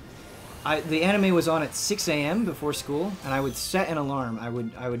 The anime was on at 6 a.m. before school, and I would set an alarm. I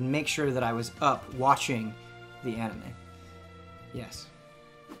would make sure that I was up watching the anime. Yes.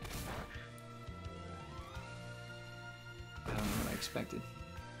 I don't know what I expected.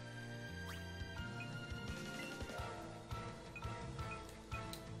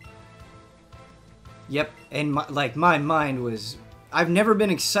 Yep, and my mind was... I've never been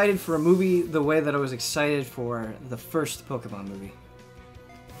excited for a movie the way that I was excited for the first Pokemon movie.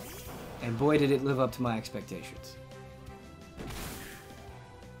 And boy, did it live up to my expectations.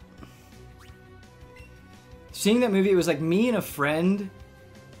 Seeing that movie, it was like me and a friend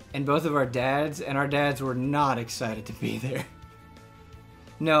and both of our dads, and our dads were not excited to be there.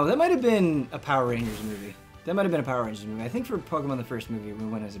 No, that might have been a Power Rangers movie. I think for Pokemon the first movie, we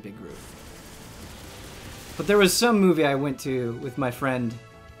went as a big group. But there was some movie I went to with my friend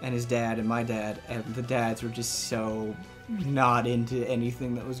and his dad and my dad, and the dads were just so not into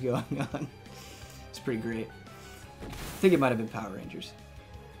anything that was going on. It's pretty great. I think it might have been Power Rangers.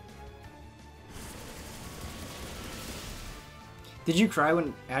 Did you cry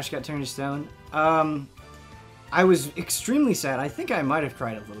when Ash got turned to stone? I was extremely sad. I think I might have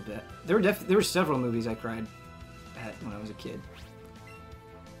cried a little bit. There were several movies I cried at when I was a kid.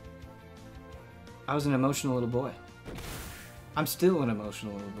 I was an emotional little boy. I'm still an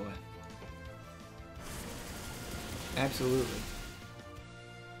emotional little boy. Absolutely.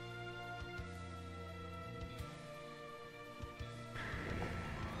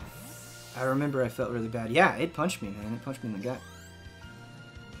 I remember I felt really bad. Yeah, it punched me, man. It punched me in the gut.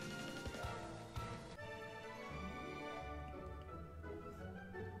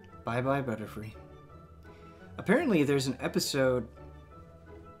 Bye-bye, Butterfree. Apparently, there's an episode...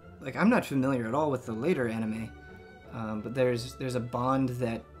 Like, I'm not familiar at all with the later anime, but there's a bond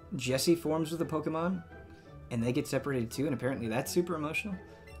that Jessie forms with a Pokemon, and they get separated too, and apparently that's super emotional.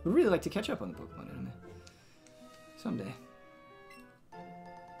 We'd really like to catch up on the Pokemon anime. Someday.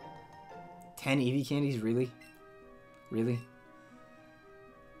 10 Eevee candies? Really? Really?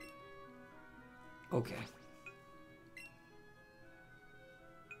 Okay.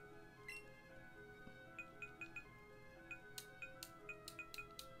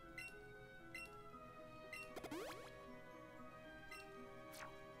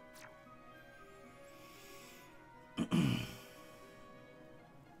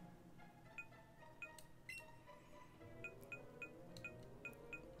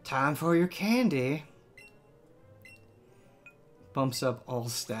 Time for your candy. Bumps up all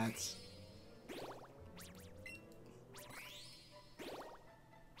stats.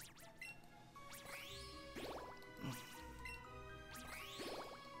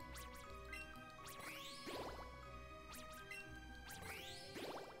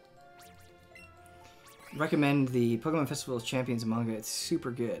 Recommend the Pokemon Festival of Champions manga. It's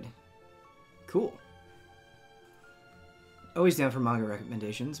super good. Cool. Always down for manga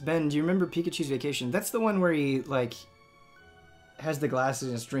recommendations. Ben, do you remember Pikachu's Vacation? That's the one where he, like, has the glasses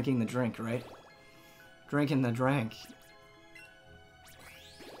and is drinking the drink, right? Drinking the drink.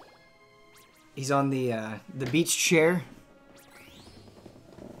 He's on the beach chair.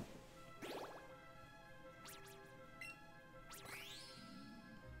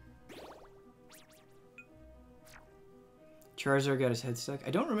 Charizard got his head stuck.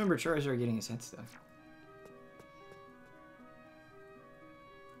 I don't remember Charizard getting his head stuck.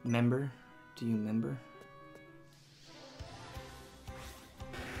 Member? Do you member?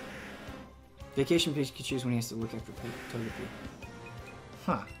 Vacation Pikachu's when he has to look after Togepi.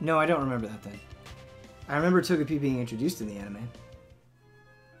 Huh. No, I don't remember that then. I remember Togepi being introduced in the anime.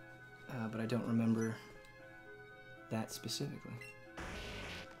 But I don't remember that specifically.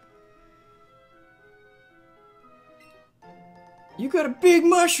 You got a big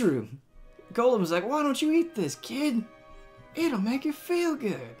mushroom! Golem's like, why don't you eat this, kid? It'll make you feel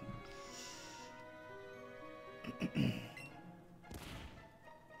good.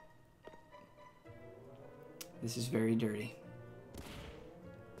 This is very dirty.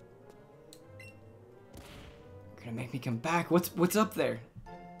 You're gonna make me come back. What's up there?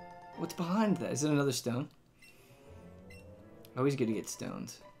 What's behind that? Is it another stone? Always good to get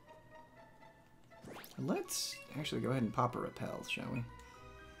stones. Let's actually go ahead and pop a repel, shall we?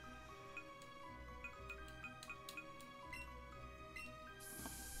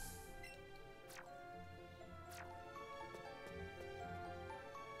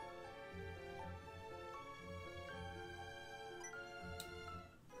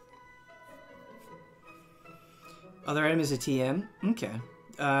 Other item is a TM? Okay.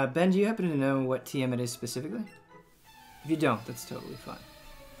 Ben, do you happen to know what TM it is specifically? If you don't, that's totally fine.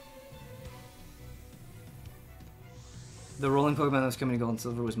 The rolling Pokemon that was coming to Gold and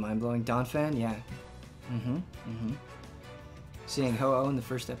Silver was mind-blowing. Donphan? Yeah. Seeing Ho-Oh in the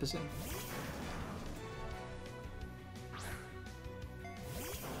first episode?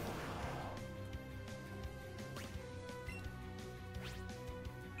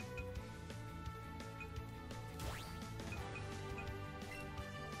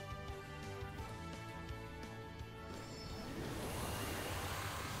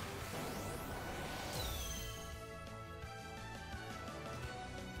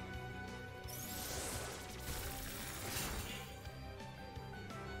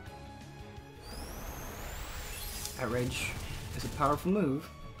 Outrage is a powerful move.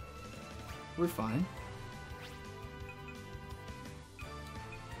 We're fine.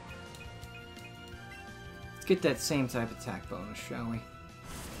 Let's get that same type of attack bonus, shall we?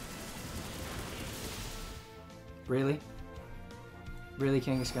 Really? Really,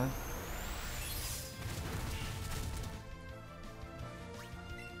 Kangaskhan?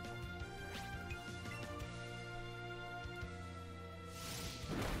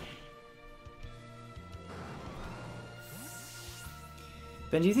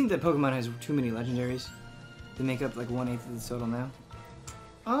 Ben, do you think that Pokemon has too many legendaries? They make up like 1/8 of the total now?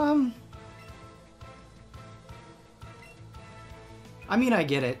 I mean, I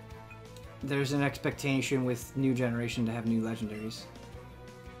get it. There's an expectation with new generation to have new legendaries.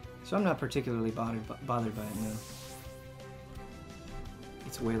 So I'm not particularly bothered by it, no.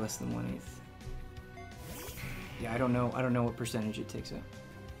 It's way less than 1/8. Yeah, I don't know what percentage it takes up.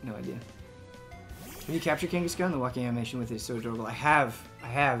 No idea. Have you captured Kangaskhan? The walking animation with it is so adorable. I have,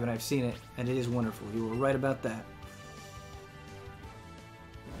 and I've seen it, and it is wonderful. You were right about that.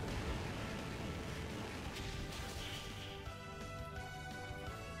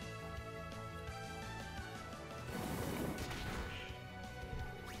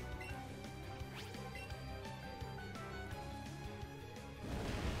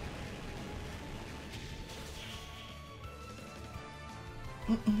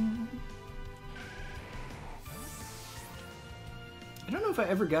 I don't know if I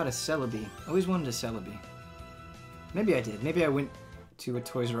ever got a Celebi. I always wanted a Celebi. Maybe I did. Maybe I went to a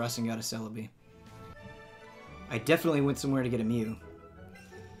Toys R Us and got a Celebi. I definitely went somewhere to get a Mew.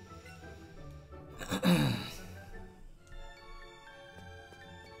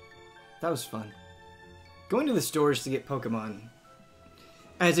 That was fun. Going to the stores to get Pokemon.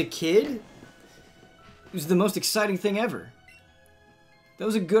 As a kid, it was the most exciting thing ever. That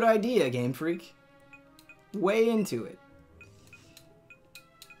was a good idea, Game Freak. Way into it.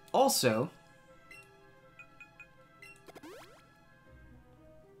 Also,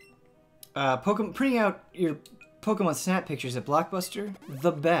 printing out your Pokemon Snap pictures at Blockbuster,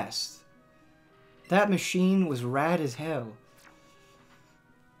 the best. That machine was rad as hell.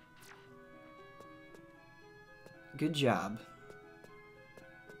 Good job.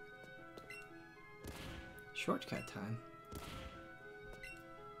 Shortcut time.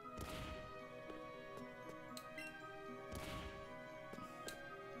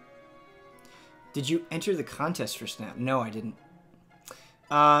 Did you enter the contest for Snap? No, I didn't.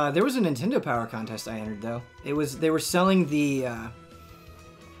 There was a Nintendo Power contest I entered, though. They were selling the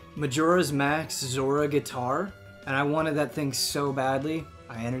Majora's Max Zora guitar, and I wanted that thing so badly.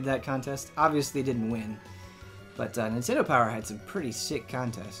 I entered that contest. Obviously didn't win, but Nintendo Power had some pretty sick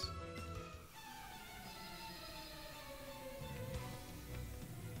contests.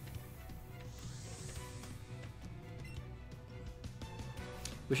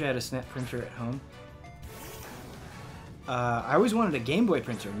 Wish I had a Snap printer at home. I always wanted a Game Boy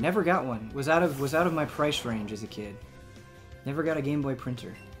printer. Never got one. Was out of my price range as a kid. Never got a Game Boy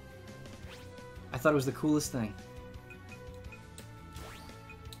printer. I thought it was the coolest thing.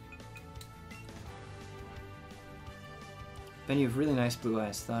 Ben, you have really nice blue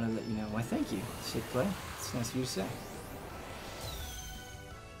eyes. Thought I'd let you know. Why, thank you. Sick play. It's nice of you to say.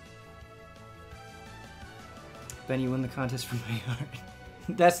 Ben, you won the contest for my heart.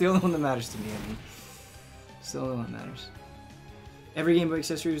 That's the only one that matters to me, I mean. It's the only one that matters. Every Game Boy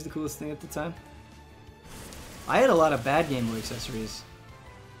accessory was the coolest thing at the time. I had a lot of bad Game Boy accessories.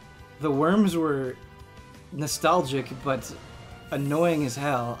 The worms were nostalgic, but annoying as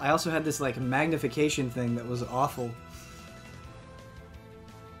hell. I also had this, like, magnification thing that was awful.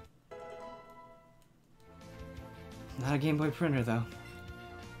 Not a Game Boy printer, though.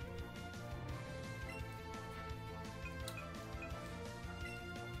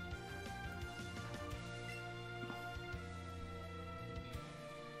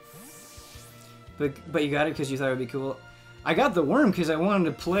 But you got it because you thought it would be cool. I got the worm because I wanted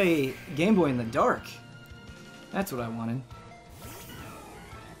to play Game Boy in the dark. That's what I wanted.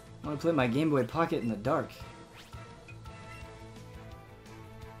 I want to play my Game Boy Pocket in the dark.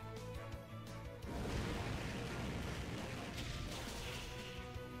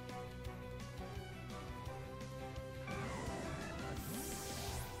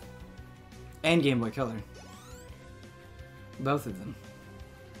 And Game Boy Color. Both of them.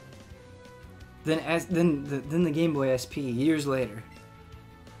 Then the Game Boy SP, years later.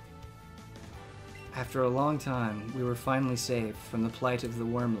 After a long time, we were finally saved from the plight of the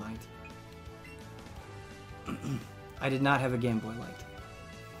worm light. I did not have a Game Boy Light.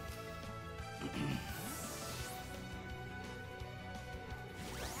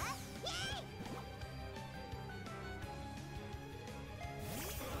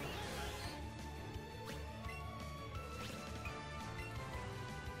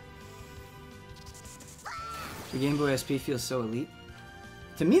 The Game Boy SP feels so elite.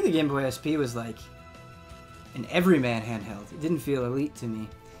 To me, the Game Boy SP was like an everyman handheld. It didn't feel elite to me.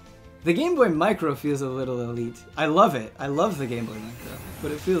 The Game Boy Micro feels a little elite. I love it. I love the Game Boy Micro,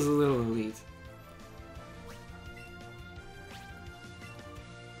 but it feels a little elite.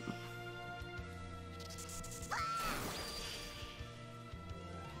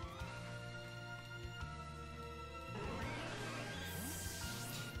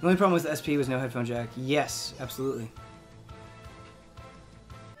 The only problem with the SP was no headphone jack. Yes, absolutely.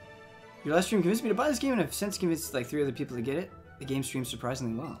 Your last stream convinced me to buy this game, and I've since convinced like 3 other people to get it. The game streams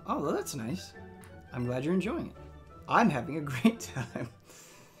surprisingly well. Oh, well, that's nice. I'm glad you're enjoying it. I'm having a great time.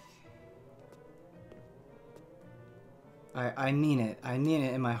 I mean it. I mean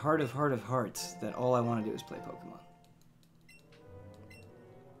it in my heart of hearts that all I want to do is play Pokemon.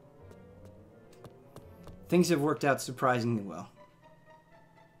 Things have worked out surprisingly well.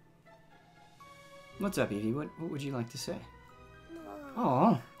 What's up, Eevee? What would you like to say?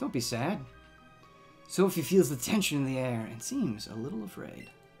 Oh, don't be sad. Sophie feels the tension in the air and seems a little afraid.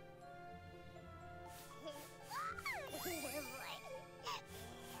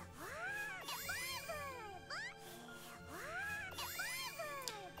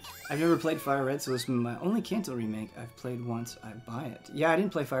 I've never played Fire Red, so this is my only Kanto remake I've played once I buy it. Yeah, I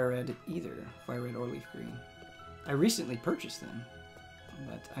didn't play Fire Red either, Fire Red or Leaf Green. I recently purchased them,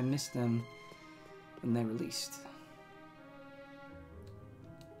 but I missed them when they released.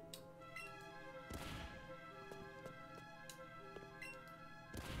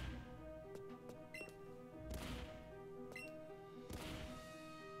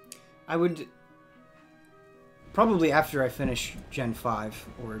 I would probably after I finish Gen 5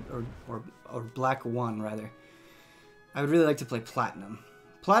 or Black 1 rather. I would really like to play Platinum.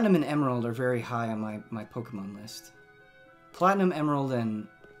 Platinum and Emerald are very high on my Pokemon list. Platinum, Emerald, and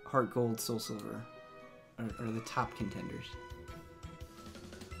Heart Gold, Soul Silver are the top contenders.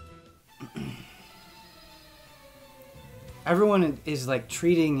 Everyone is like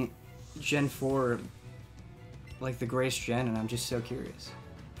treating Gen 4 like the greatest gen, and I'm just so curious.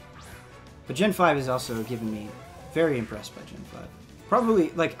 But Gen 5 has also given me very impressed by Gen 5.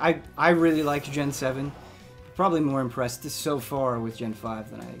 Probably, like, I really liked Gen 7. Probably more impressed so far with Gen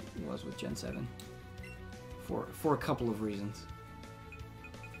 5 than I was with Gen 7. For a couple of reasons.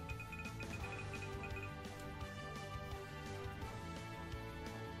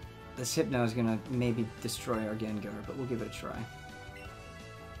 This Hypno is gonna maybe destroy our Gengar, but we'll give it a try.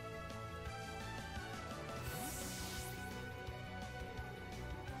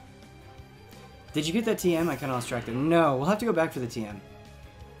 Did you get that TM? I kinda lost track there. No, we'll have to go back for the TM.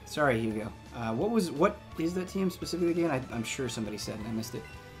 Sorry, Hugo. What is that TM specifically again? I'm sure somebody said and I missed it.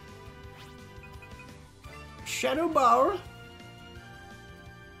 Shadow Bower?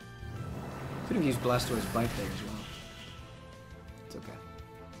 Could have used Blastoise Bite there as well. It's okay.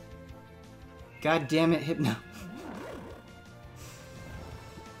 God damn it, Hypno.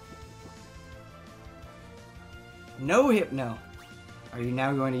 No Hypno. Are you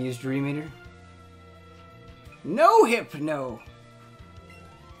now going to use Dream Eater? No Hypno!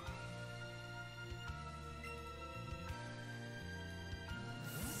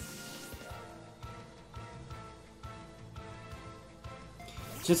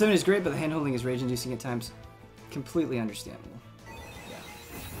 Gen 7 is great, but the hand-holding is rage-inducing at times. Completely understandable. Yeah.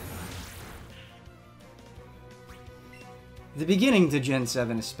 The beginning to Gen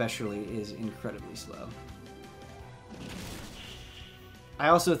 7 especially is incredibly slow. I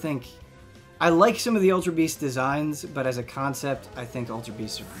also think... I like some of the Ultra Beast designs, but as a concept, I think Ultra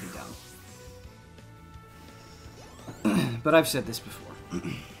Beasts are pretty dumb. But I've said this before.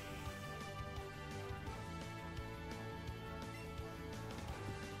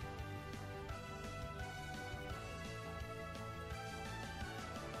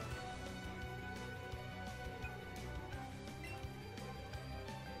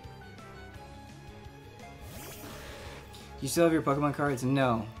 You still have your Pokemon cards?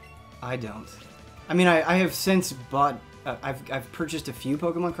 No, I don't. I mean, I have since bought... I've purchased a few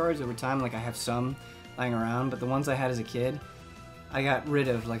Pokemon cards over time. Like, I have some lying around, but the ones I had as a kid, I got rid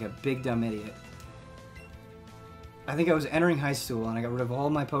of like a big dumb idiot. I think I was entering high school, and I got rid of all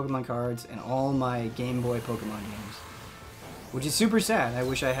my Pokemon cards and all my Game Boy Pokemon games. Which is super sad. I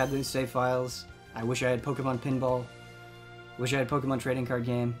wish I had those save files. I wish I had Pokemon Pinball. Wish I had Pokemon Trading Card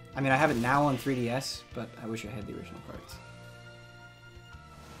Game. I mean, I have it now on 3DS, but I wish I had the original cards.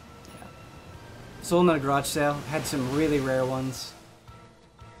 Yeah. Sold them at a garage sale. Had some really rare ones.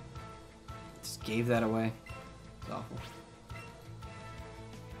 Just gave that away. It's awful.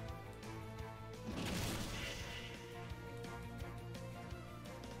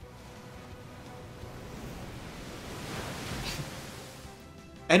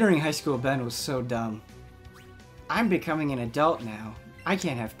 Entering high school Ben was so dumb. I'm becoming an adult now. I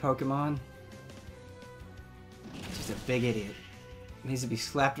can't have Pokemon. Just a big idiot. Needs to be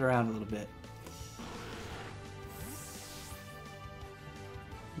slapped around a little bit.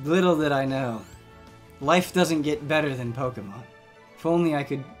 Little did I know. Life doesn't get better than Pokemon. If only I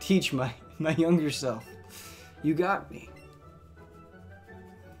could teach my younger self. You got me.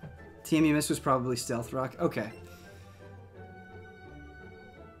 Team you missed was probably Stealth Rock. Okay.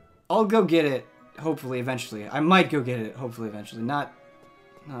 I'll go get it, hopefully, eventually. I might go get it, hopefully, eventually. Not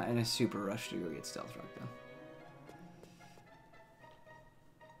in a super rush to go get Stealth Rock, though.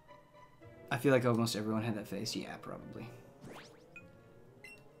 I feel like almost everyone had that face. Yeah, probably.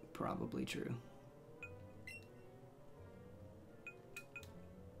 Probably true.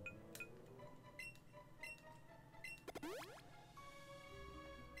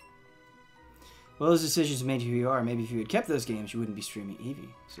 Well, those decisions made you who you are. Maybe if you had kept those games, you wouldn't be streaming Eevee.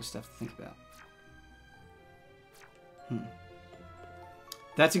 So stuff to think about.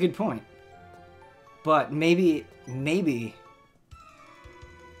 That's a good point. But maybe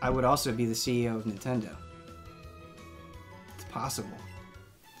I would also be the CEO of Nintendo. It's possible.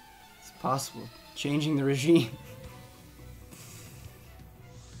 It's possible. Changing the regime.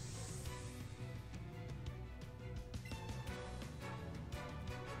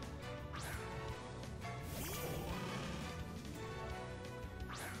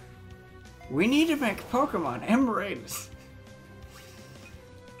 We need to make Pokemon M-Rays.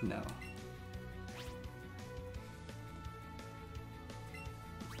 No.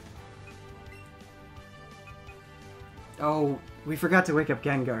 Oh, we forgot to wake up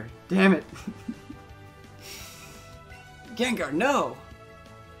Gengar. Damn it. Gengar, no!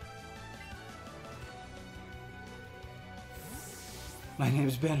 My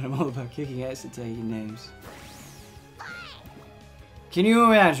name's Ben and I'm all about kicking ass and taking names. Can you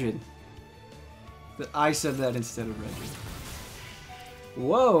imagine that I said that instead of Reggie?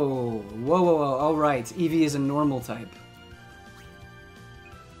 Whoa! Whoa, whoa, whoa. Alright, Eevee is a normal type.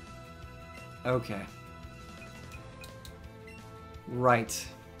 Okay. Right.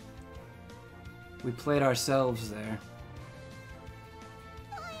 We played ourselves there.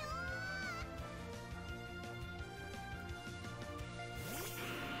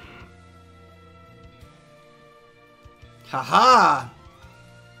 Haha!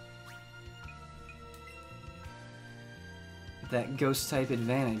 That ghost type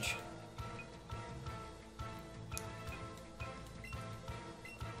advantage.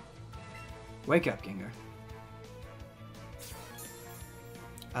 Wake up, Gengar.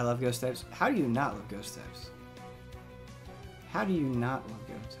 I love ghost types. How do you not love ghost types? How do you not love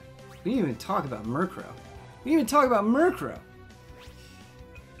ghost types? We didn't even talk about Murkrow. We didn't even talk about Murkrow.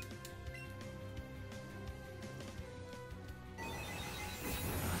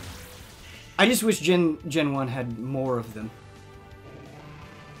 I just wish Gen 1 had more of them.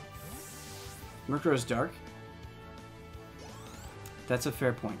 Murkrow's dark? That's a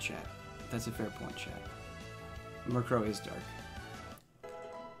fair point, chat. That's a fair point, chat. Murkrow is dark.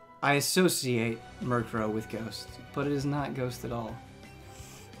 I associate Murkrow with Ghost, but it is not Ghost at all.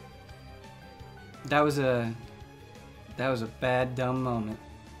 That was a bad, dumb moment.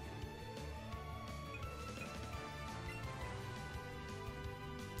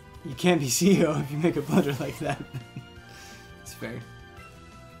 You can't be CEO if you make a blunder like that. It's fair.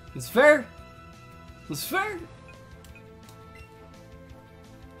 It's fair. It's fair.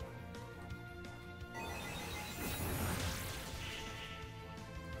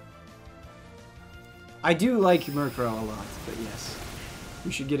 I do like Murkrow a lot, but yes.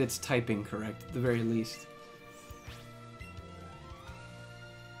 We should get its typing correct, at the very least.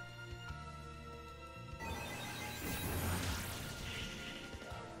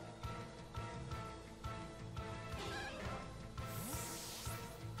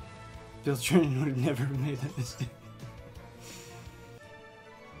 Bill Trennan would have never made that mistake.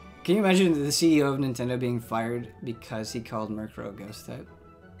 Can you imagine the CEO of Nintendo being fired because he called Murkrow a ghost type?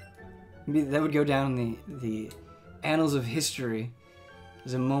 Maybe that would go down in the annals of history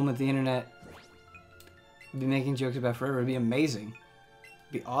as a moment the internet would be making jokes about forever. It'd be amazing.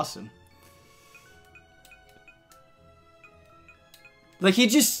 It'd be awesome. Like the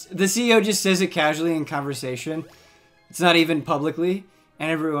CEO just says it casually in conversation. It's not even publicly, and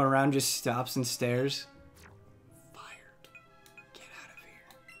everyone around just stops and stares. Fired. Get out of here.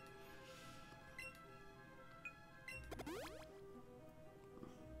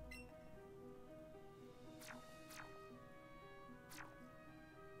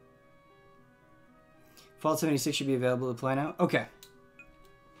 Fallout 76 should be available to play now. Okay.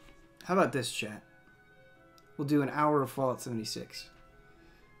 How about this, chat? We'll do an hour of Fallout 76.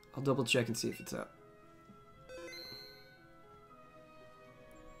 I'll double check and see if it's up.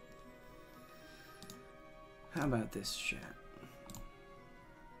 How about this, chat?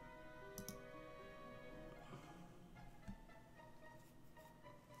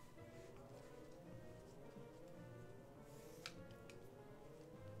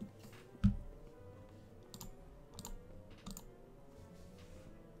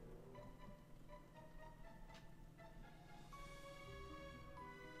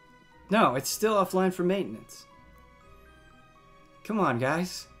 No, it's still offline for maintenance. Come on,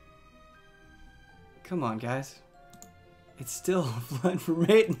 guys. Come on, guys. It's still offline for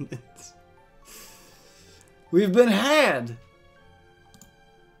maintenance. We've been had.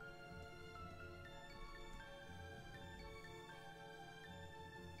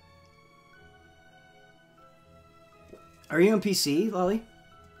 Are you on PC, Lolly?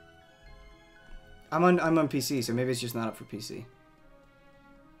 I'm on PC, so maybe it's just not up for PC.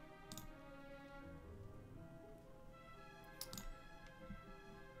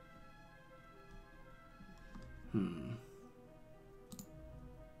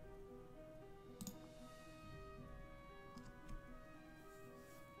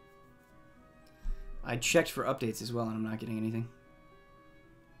 I checked for updates as well, and I'm not getting anything.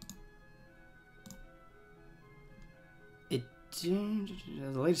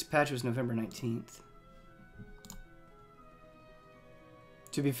 The latest patch was November 19th.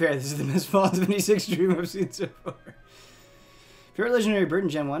 To be fair, this is the best Fallout 76 stream I've seen so far. Favorite legendary bird in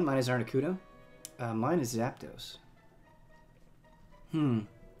Gen 1? Mine is Articuno. Mine is Zapdos.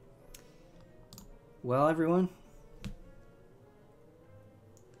 Well, everyone,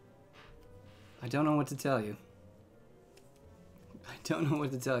 I don't know what to tell you. I don't know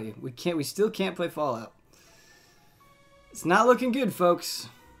what to tell you. We still can't play Fallout. It's not looking good, folks.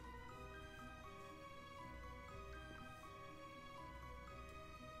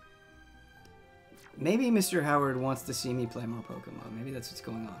 Maybe Mr. Howard wants to see me play more Pokemon. Maybe that's what's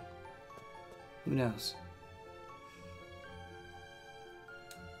going on. Who knows?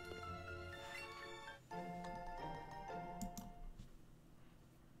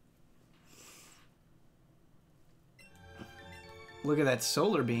 Look at that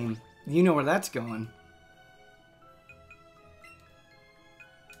solar beam. You know where that's going.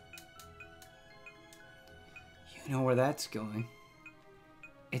 You know where that's going.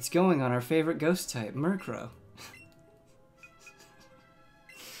 It's going on our favorite ghost type, Murkrow.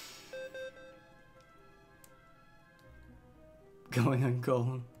 Going on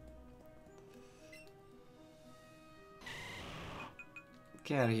Golem.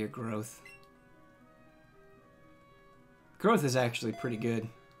 Get out of here, Growth. Growth is actually pretty good.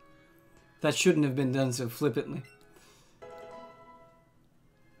 That shouldn't have been done so flippantly.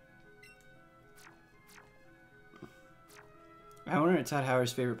 I wonder what Todd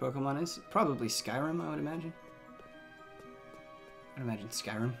Howard's favorite Pokemon is. Probably Skyrim, I would imagine. I'd imagine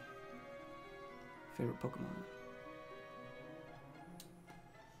Skyrim. Favorite Pokemon.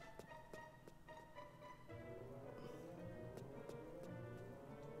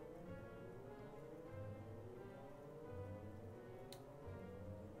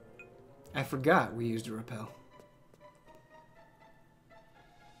 I forgot we used a repel.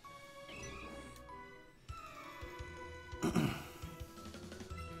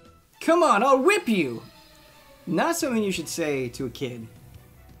 Come on, I'll whip you! Not something you should say to a kid.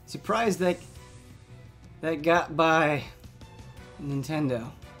 Surprised that got by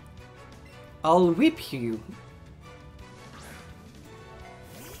Nintendo. I'll whip you.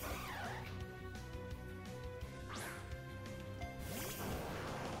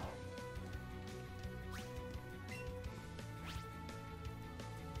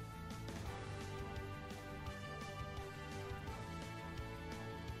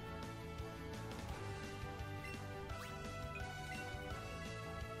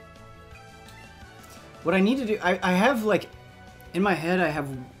 What I need to do, I have like, in my head I have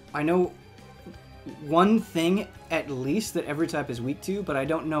I know one thing at least that every type is weak to, but I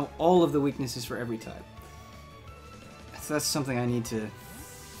don't know all of the weaknesses for every type. So that's something I need to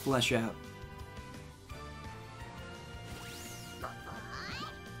flesh out.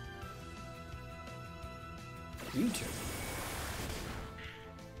 U-turn.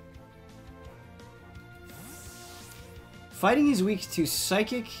 Fighting is weak to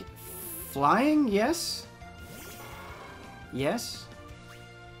psychic. Flying? Yes. Yes.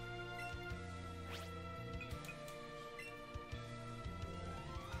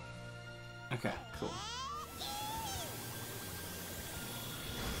 Okay, cool.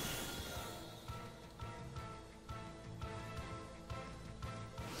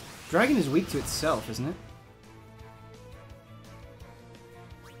 Dragon is weak to itself, isn't it?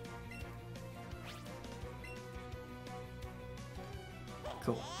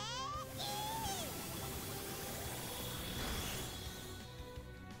 Cool.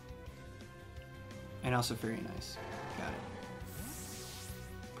 And also very nice. Got it.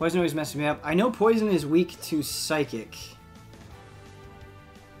 Poison always messes me up. I know poison is weak to psychic.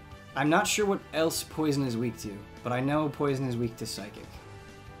 I'm not sure what else poison is weak to, but I know poison is weak to psychic.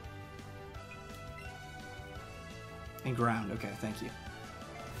 And ground. Okay, thank you.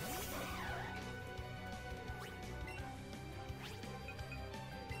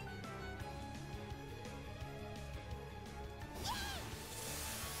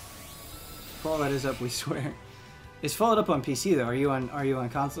 Follow that is up, we swear. It's followed up on PC though. Are you on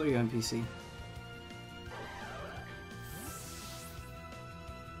console or are you on PC?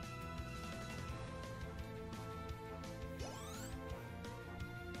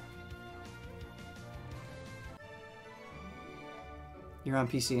 You're on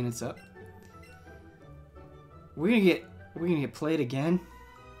PC and it's up. We're gonna get played again.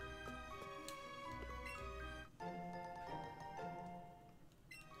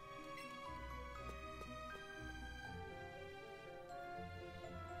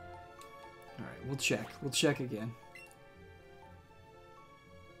 Alright, we'll check. We'll check again.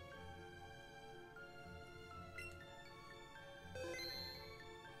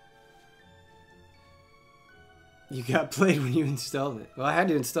 You got played when you installed it. Well, I had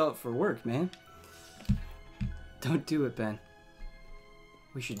to install it for work, man. Don't do it, Ben.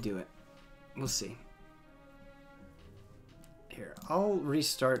 We should do it. We'll see. Here, I'll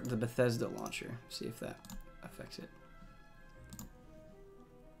restart the Bethesda launcher. See if that affects it.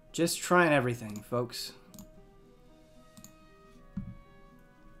 Just trying everything, folks.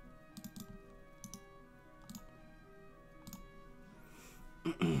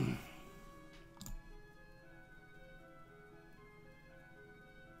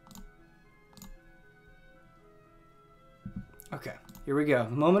 Okay, here we go.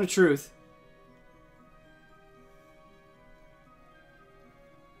 Moment of truth.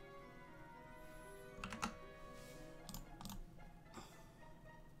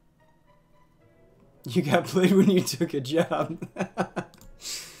 You got played when you took a job.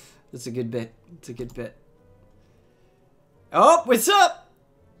 That's a good bit. It's a good bit. Oh, what's up?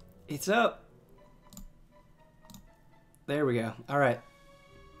 It's up. There we go. All right.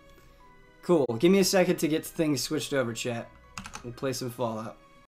 Cool. Give me a second to get things switched over, chat. We'll play some Fallout.